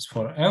purposes,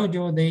 for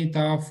audio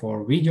data,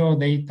 for video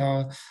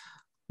data,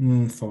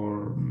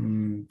 for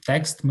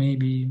text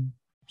maybe,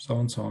 so on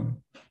and so on.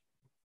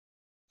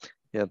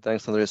 Yeah,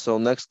 thanks, Andrii. So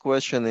next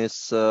question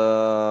is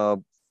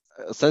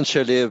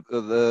essentially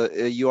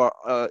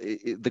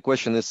the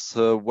question is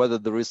whether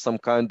there is some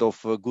kind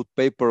of good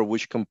paper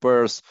which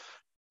compares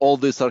all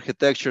these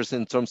architectures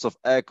in terms of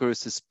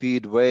accuracy,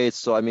 speed, weight.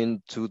 So I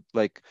mean, to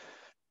like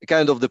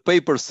kind of the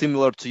paper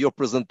similar to your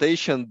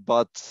presentation,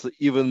 but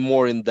even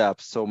more in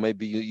depth. So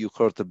maybe you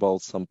heard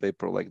about some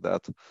paper like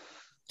that.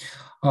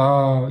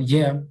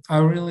 Yeah, I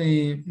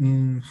really,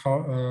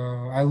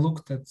 I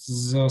looked at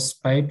those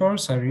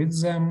papers, I read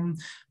them,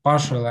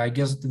 partially I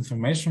get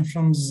information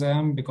from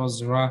them because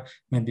there are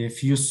maybe a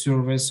few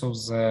surveys of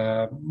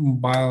the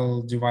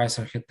mobile device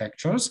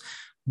architectures,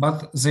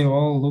 but they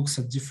all look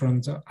at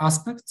different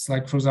aspects.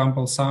 Like, for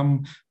example,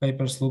 some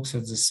papers look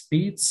at the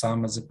speed,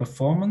 some at the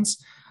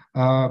performance.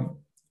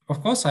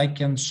 Of course, I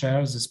can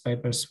share these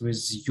papers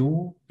with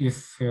you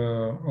if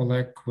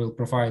Oleg will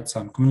provide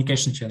some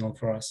communication channel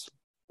for us.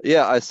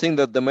 Yeah, I think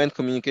that the main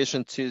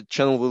communication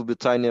channel will be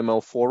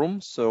tinyML forum,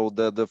 so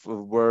where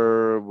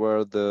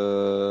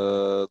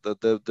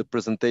the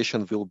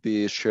presentation will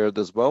be shared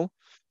as well.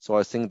 So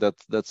I think that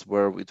that's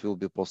where it will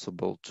be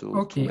possible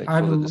to make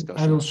further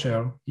discussion. I will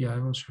share. Yeah, I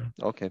will share.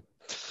 Okay.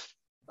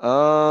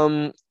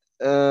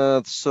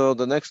 So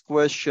the next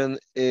question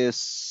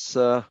is,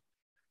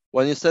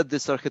 when you said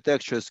these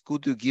architectures,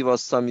 could you give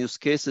us some use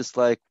cases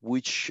like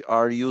which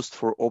are used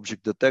for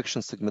object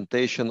detection,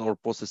 segmentation, or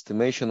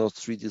post-estimation of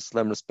 3D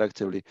SLAM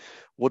respectively?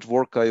 What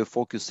work are you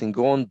focusing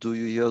on? Do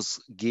you use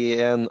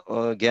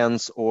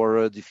GANs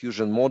or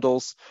diffusion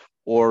models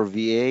or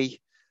VA?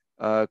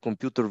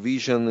 Computer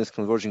vision is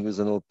converging with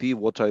NLP.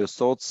 What are your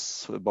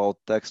thoughts about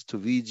text to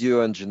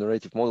video and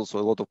generative models? So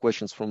a lot of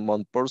questions from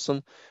one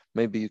person.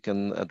 Maybe you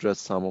can address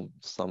some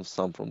from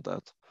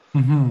that.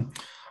 Mm-hmm.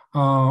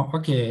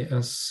 Okay,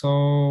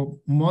 so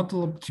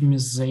model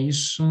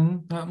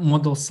optimization,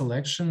 model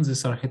selection,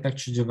 this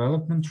architecture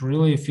development,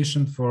 really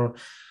efficient for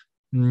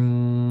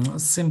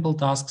simple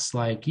tasks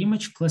like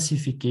image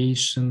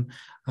classification,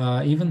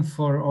 even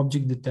for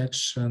object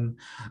detection.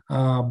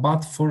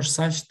 But for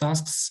such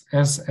tasks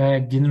as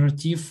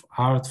generative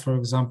art, for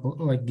example,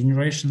 like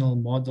generational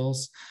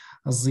models,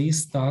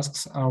 these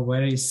tasks are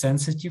very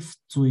sensitive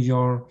to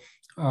your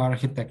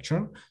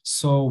architecture.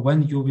 So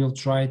when you will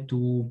try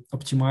to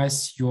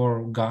optimize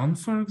your GAN,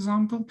 for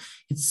example,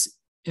 it's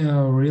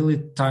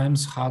really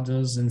times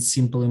harder than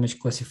simple image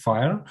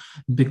classifier,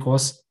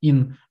 because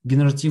in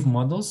generative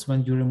models,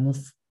 when you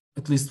remove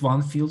at least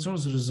one filter,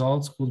 the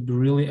results would be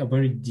really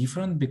very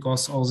different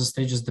because all the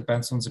stages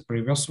depends on the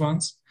previous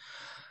ones.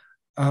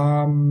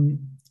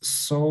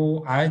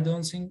 So I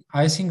think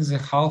the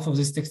half of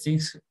these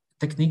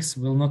techniques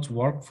will not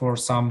work for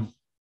some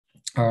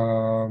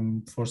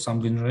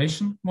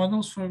generation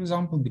models, for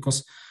example,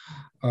 because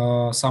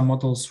some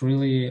models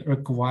really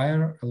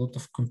require a lot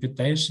of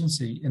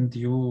computations and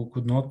you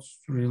could not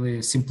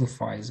really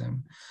simplify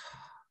them.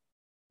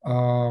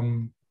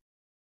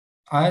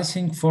 I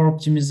think for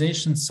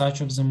optimization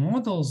such of the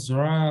models,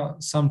 there are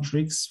some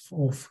tricks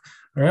of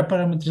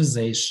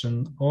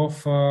reparameterization,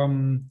 of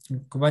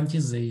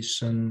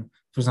quantization,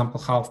 for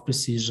example, half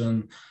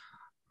precision.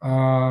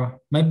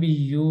 Maybe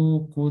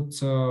you could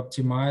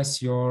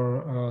optimize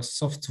your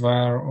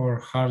software or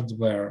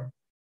hardware,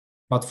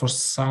 but for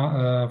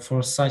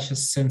such a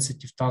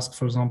sensitive task,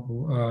 for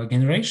example,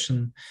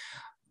 generation,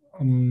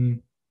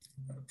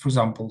 for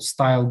example,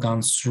 style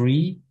GAN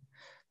 3,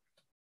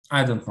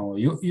 I don't know.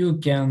 You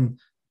can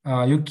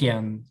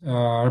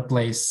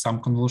replace some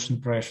convolution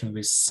operation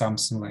with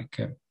something like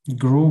a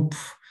group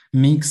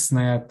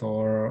mixnet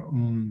or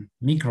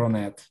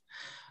micronet.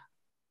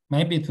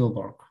 Maybe it will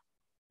work.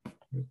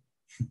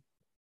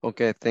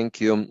 Okay,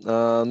 thank you.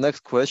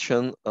 Next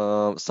question.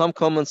 Some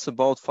comments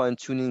about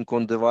fine-tuning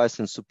on device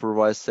in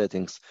supervised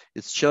settings.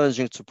 It's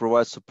challenging to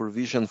provide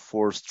supervision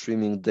for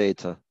streaming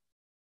data.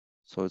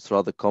 So it's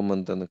rather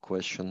comment than a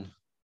question.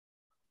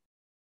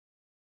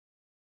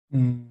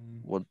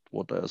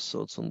 What are your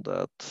thoughts on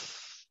that?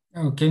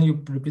 Oh, can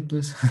you repeat,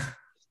 please?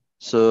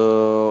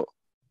 So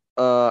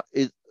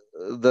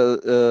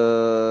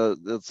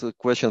that's a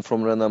question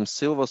from Renam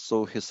Silva.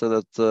 So he said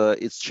that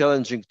it's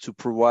challenging to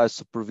provide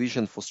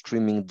supervision for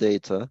streaming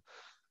data.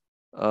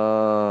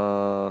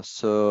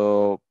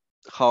 So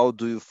how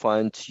do you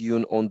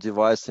fine-tune on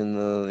device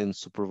in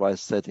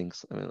supervised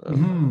settings? I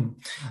mean,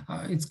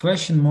 it's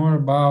question more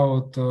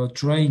about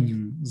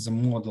training the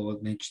model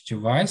on each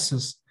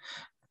devices.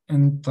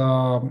 And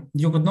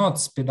you could not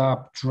speed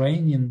up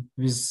training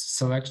with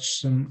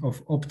selection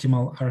of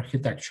optimal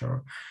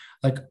architecture.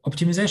 Like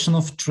optimization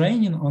of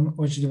training on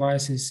each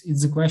devices,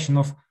 it's a question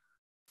of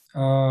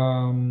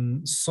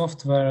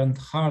software and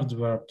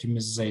hardware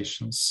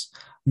optimizations,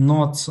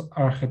 not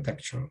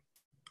architecture,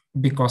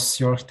 because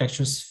your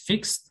architecture is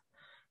fixed.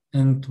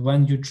 And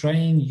when you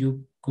train,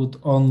 you could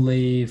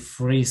only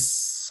freeze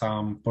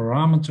some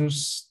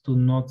parameters to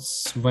not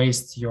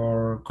waste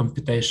your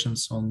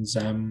computations on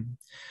them.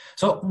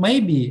 So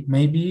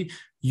maybe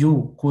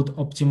you could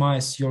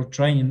optimize your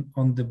training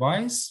on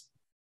device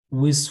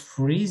with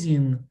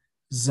freezing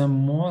the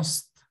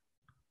most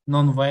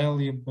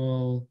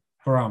non-valuable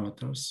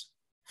parameters.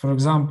 For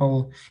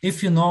example,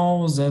 if you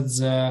know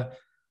that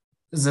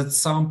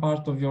some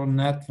part of your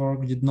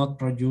network did not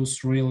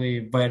produce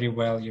really very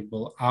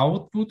valuable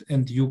output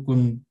and you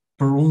can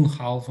prune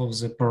half of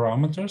the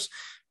parameters,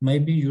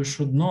 maybe you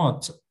should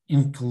not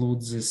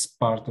include this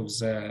part of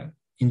the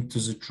into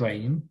the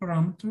training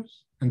parameters,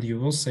 and you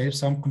will save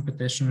some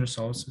computation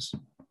resources.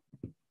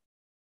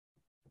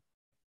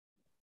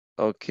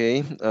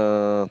 Okay,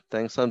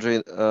 thanks,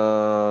 Andrii.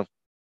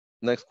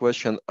 Next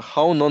question: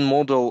 how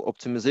non-modal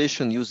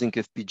optimization using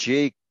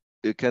FPGA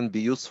can be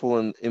useful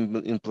and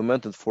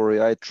implemented for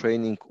AI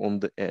training on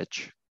the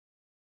edge?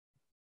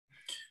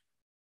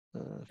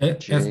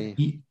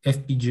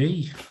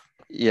 FPGA?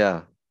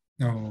 Yeah.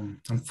 No,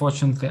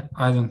 unfortunately,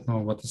 I don't know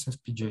what is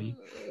FPGA.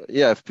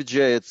 Yeah,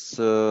 FPGA, it's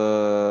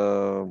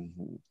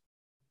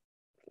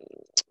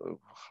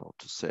how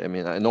to say? I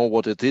mean, I know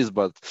what it is,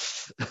 but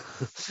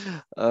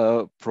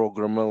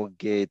programmable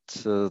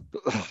gate.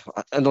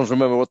 I don't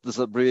remember what this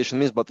abbreviation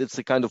means, but it's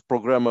a kind of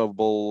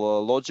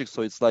programmable logic.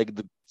 So it's like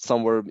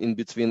somewhere in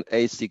between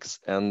ASICs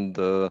and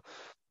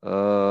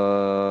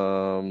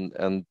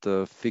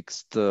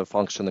fixed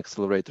function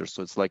accelerator.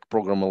 So it's like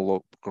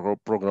programmable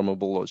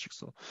logic.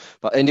 So,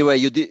 but anyway,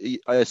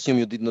 I assume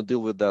you did not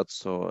deal with that.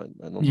 So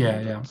I don't.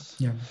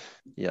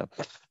 Yeah.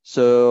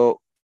 So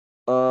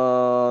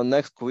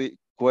next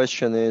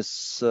question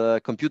is: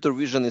 computer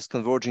vision is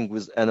converging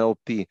with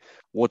NLP.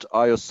 What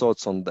are your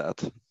thoughts on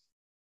that?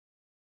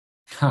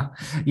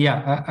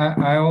 Yeah,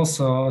 I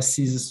also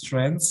see these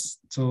trends.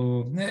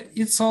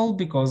 It's all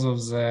because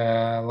of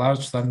the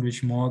large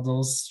language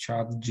models,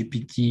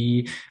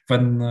 ChatGPT.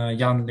 When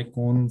Jan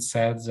LeCun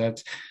said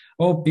that,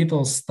 oh,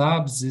 people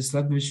stop, these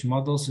language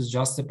models is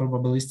just a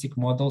probabilistic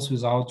models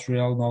without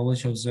real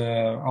knowledge of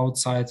the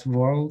outside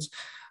world.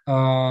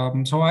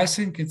 So I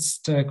think it's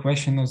a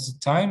question of the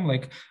time,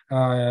 like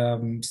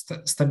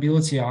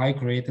stability. I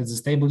created the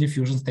stable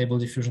diffusion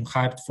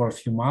hyped for a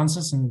few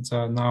months, and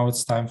now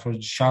it's time for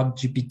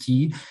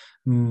ChatGPT.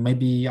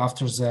 Maybe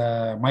after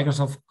the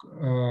Microsoft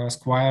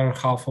Square,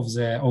 half of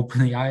the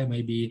OpenAI,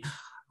 maybe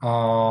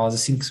the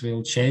things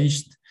will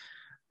change.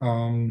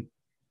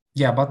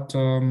 But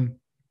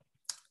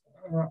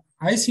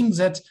I think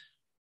that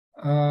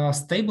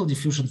stable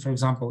diffusion, for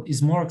example,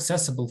 is more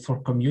accessible for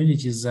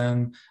communities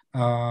than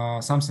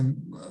something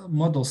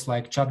models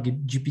like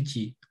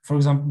ChatGPT, for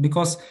example,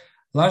 because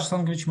large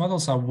language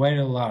models are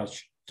very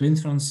large. To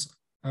inference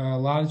a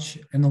large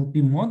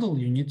NLP model,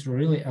 you need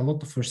really a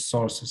lot of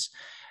resources,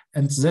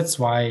 and that's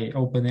why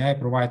OpenAI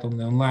provide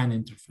only online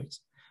interface.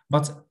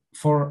 But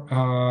for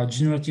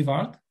generative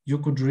art, you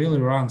could really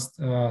run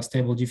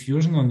stable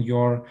diffusion on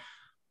your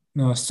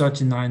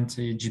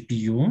 3090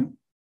 GPU,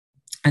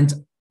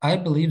 and I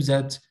believe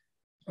that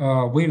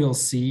we will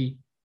see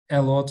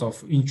a lot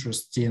of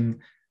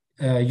interesting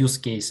use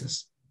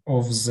cases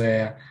of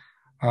the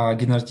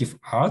generative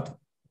art,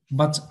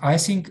 but I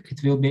think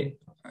it will be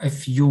a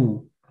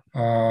few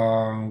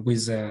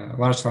with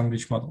large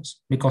language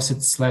models because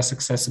it's less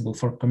accessible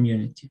for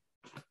community.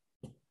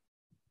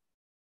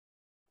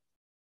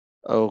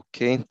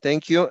 Okay,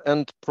 thank you.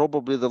 And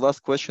probably the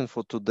last question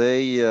for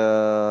today.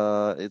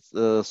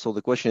 So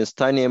the question is: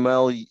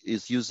 tinyML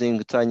is using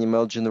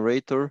tinyML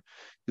generator,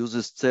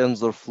 uses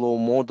TensorFlow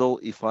model,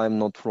 if I'm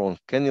not wrong.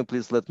 Can you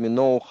please let me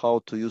know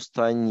how to use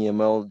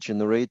tinyML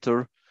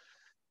generator,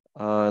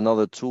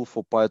 another tool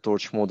for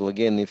PyTorch model?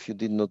 Again, if you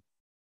did not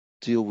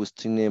deal with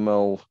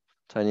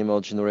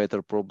tinyML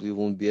generator, probably you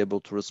won't be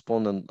able to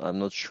respond, and I'm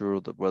not sure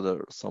that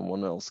whether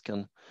someone else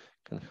can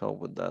help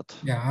with that.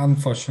 Yeah,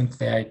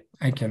 unfortunately,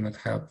 I cannot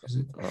help with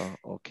it.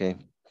 Okay.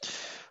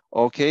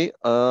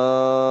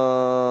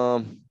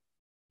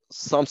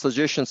 Some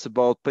suggestions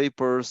about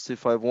papers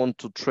if I want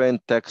to train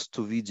text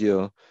to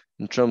video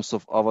in terms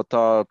of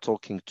avatar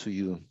talking to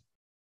you.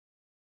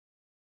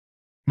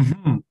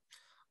 Mm-hmm.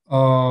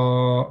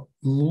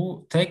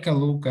 Take a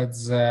look at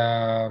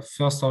the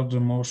first order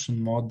motion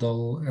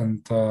model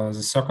and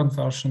the second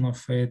version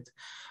of it.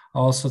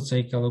 Also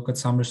take a look at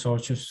some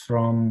researchers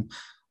from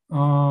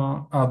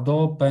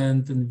Adobe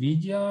and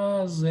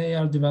NVIDIA. They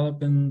are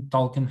developing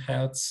talking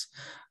heads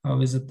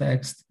with the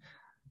text.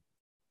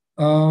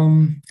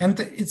 And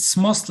it's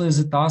mostly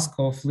the task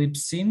of lip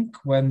sync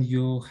when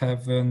you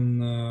have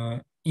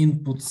an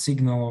input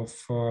signal of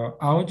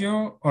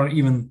audio or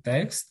even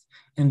text,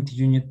 and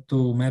you need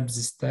to map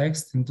this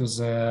text into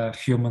the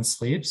human's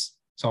lips.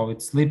 So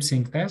it's lip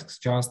sync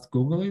text, just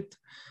Google it.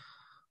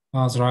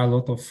 There are a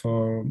lot of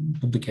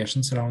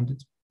publications around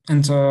it.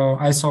 And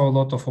I saw a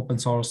lot of open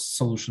source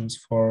solutions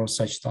for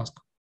such task.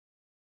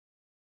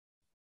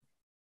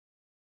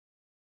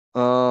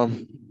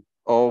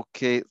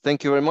 Okay,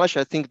 thank you very much.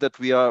 I think that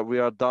we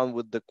are done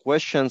with the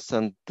questions,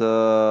 and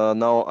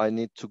now I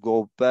need to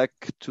go back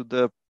to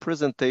the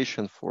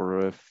presentation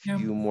for a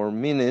few more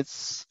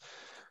minutes.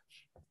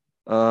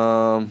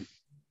 And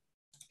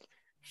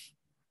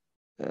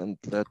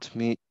let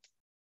me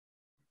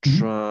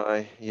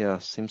try. Yeah,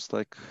 seems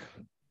like.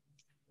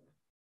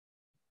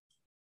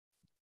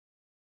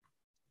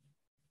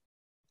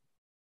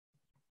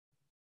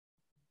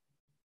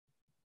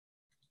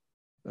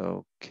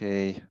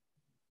 Okay.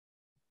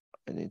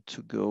 I need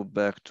to go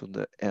back to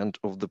the end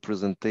of the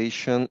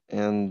presentation.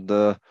 And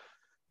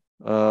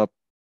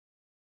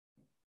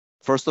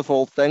first of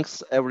all,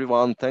 thanks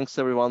everyone. Thanks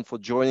everyone for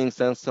joining.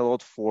 Thanks a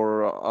lot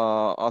for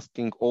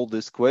asking all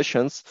these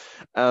questions.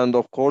 And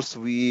of course,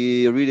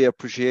 we really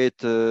appreciate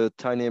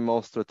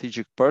tinyML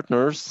strategic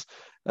partners.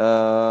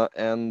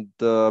 And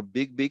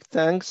big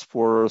thanks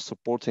for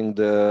supporting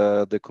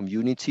the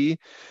community.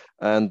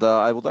 And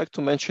I would like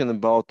to mention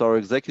about our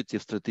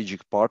executive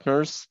strategic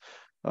partners,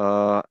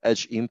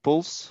 Edge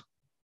Impulse,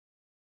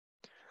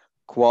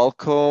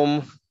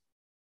 Qualcomm,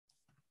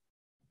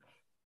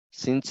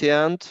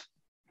 Syntiant,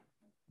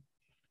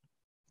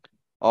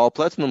 our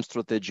platinum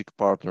strategic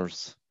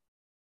partners,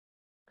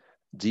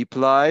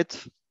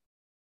 DeepLight,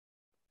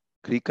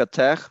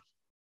 Krikatech,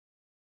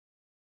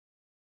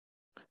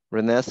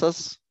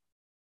 Renesas,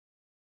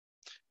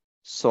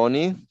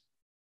 Sony,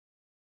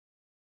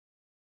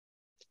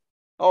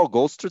 our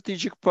gold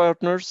strategic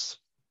partners,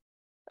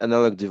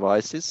 Analog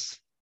Devices,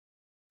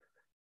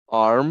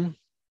 ARM,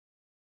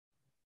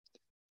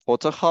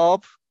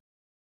 PhotoHub,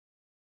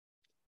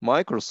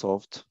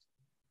 Microsoft,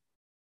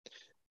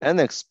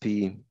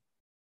 NXP,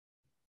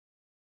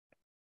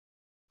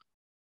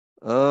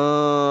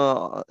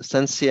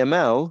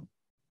 SensiML,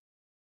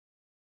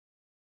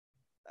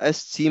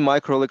 ST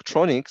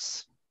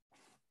Microelectronics,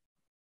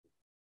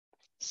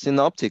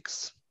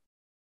 Synoptics,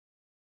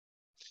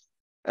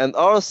 and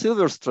our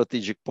silver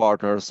strategic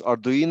partners,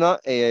 Arduino,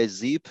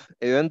 AIZip,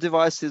 AON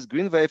Devices,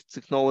 Greenwave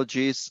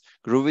Technologies,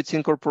 Groovit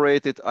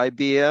Incorporated,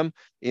 IBM,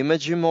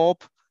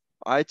 Imagimob,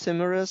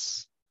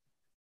 Itemeres,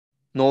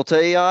 Note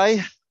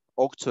AI,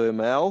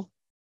 OctoML,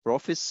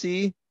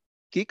 Prophecy,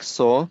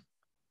 Kixo,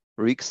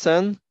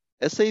 Rixen,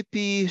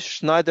 SAP,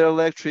 Schneider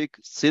Electric,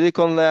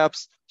 Silicon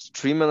Labs,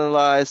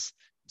 StreamAnalyze,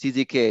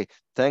 TDK.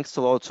 Thanks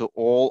a lot to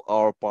all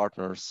our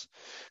partners.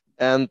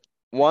 And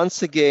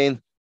once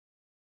again,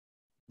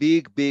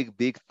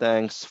 big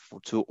thanks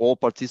to all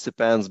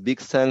participants. Big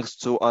thanks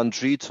to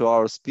Andrii, to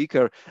our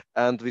speaker.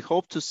 And we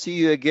hope to see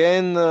you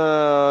again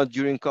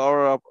during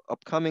our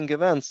upcoming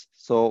events.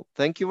 So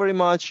thank you very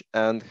much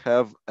and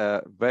have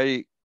a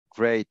very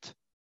great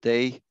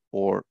day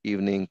or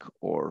evening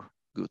or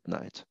good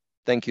night.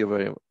 Thank you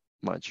very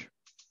much.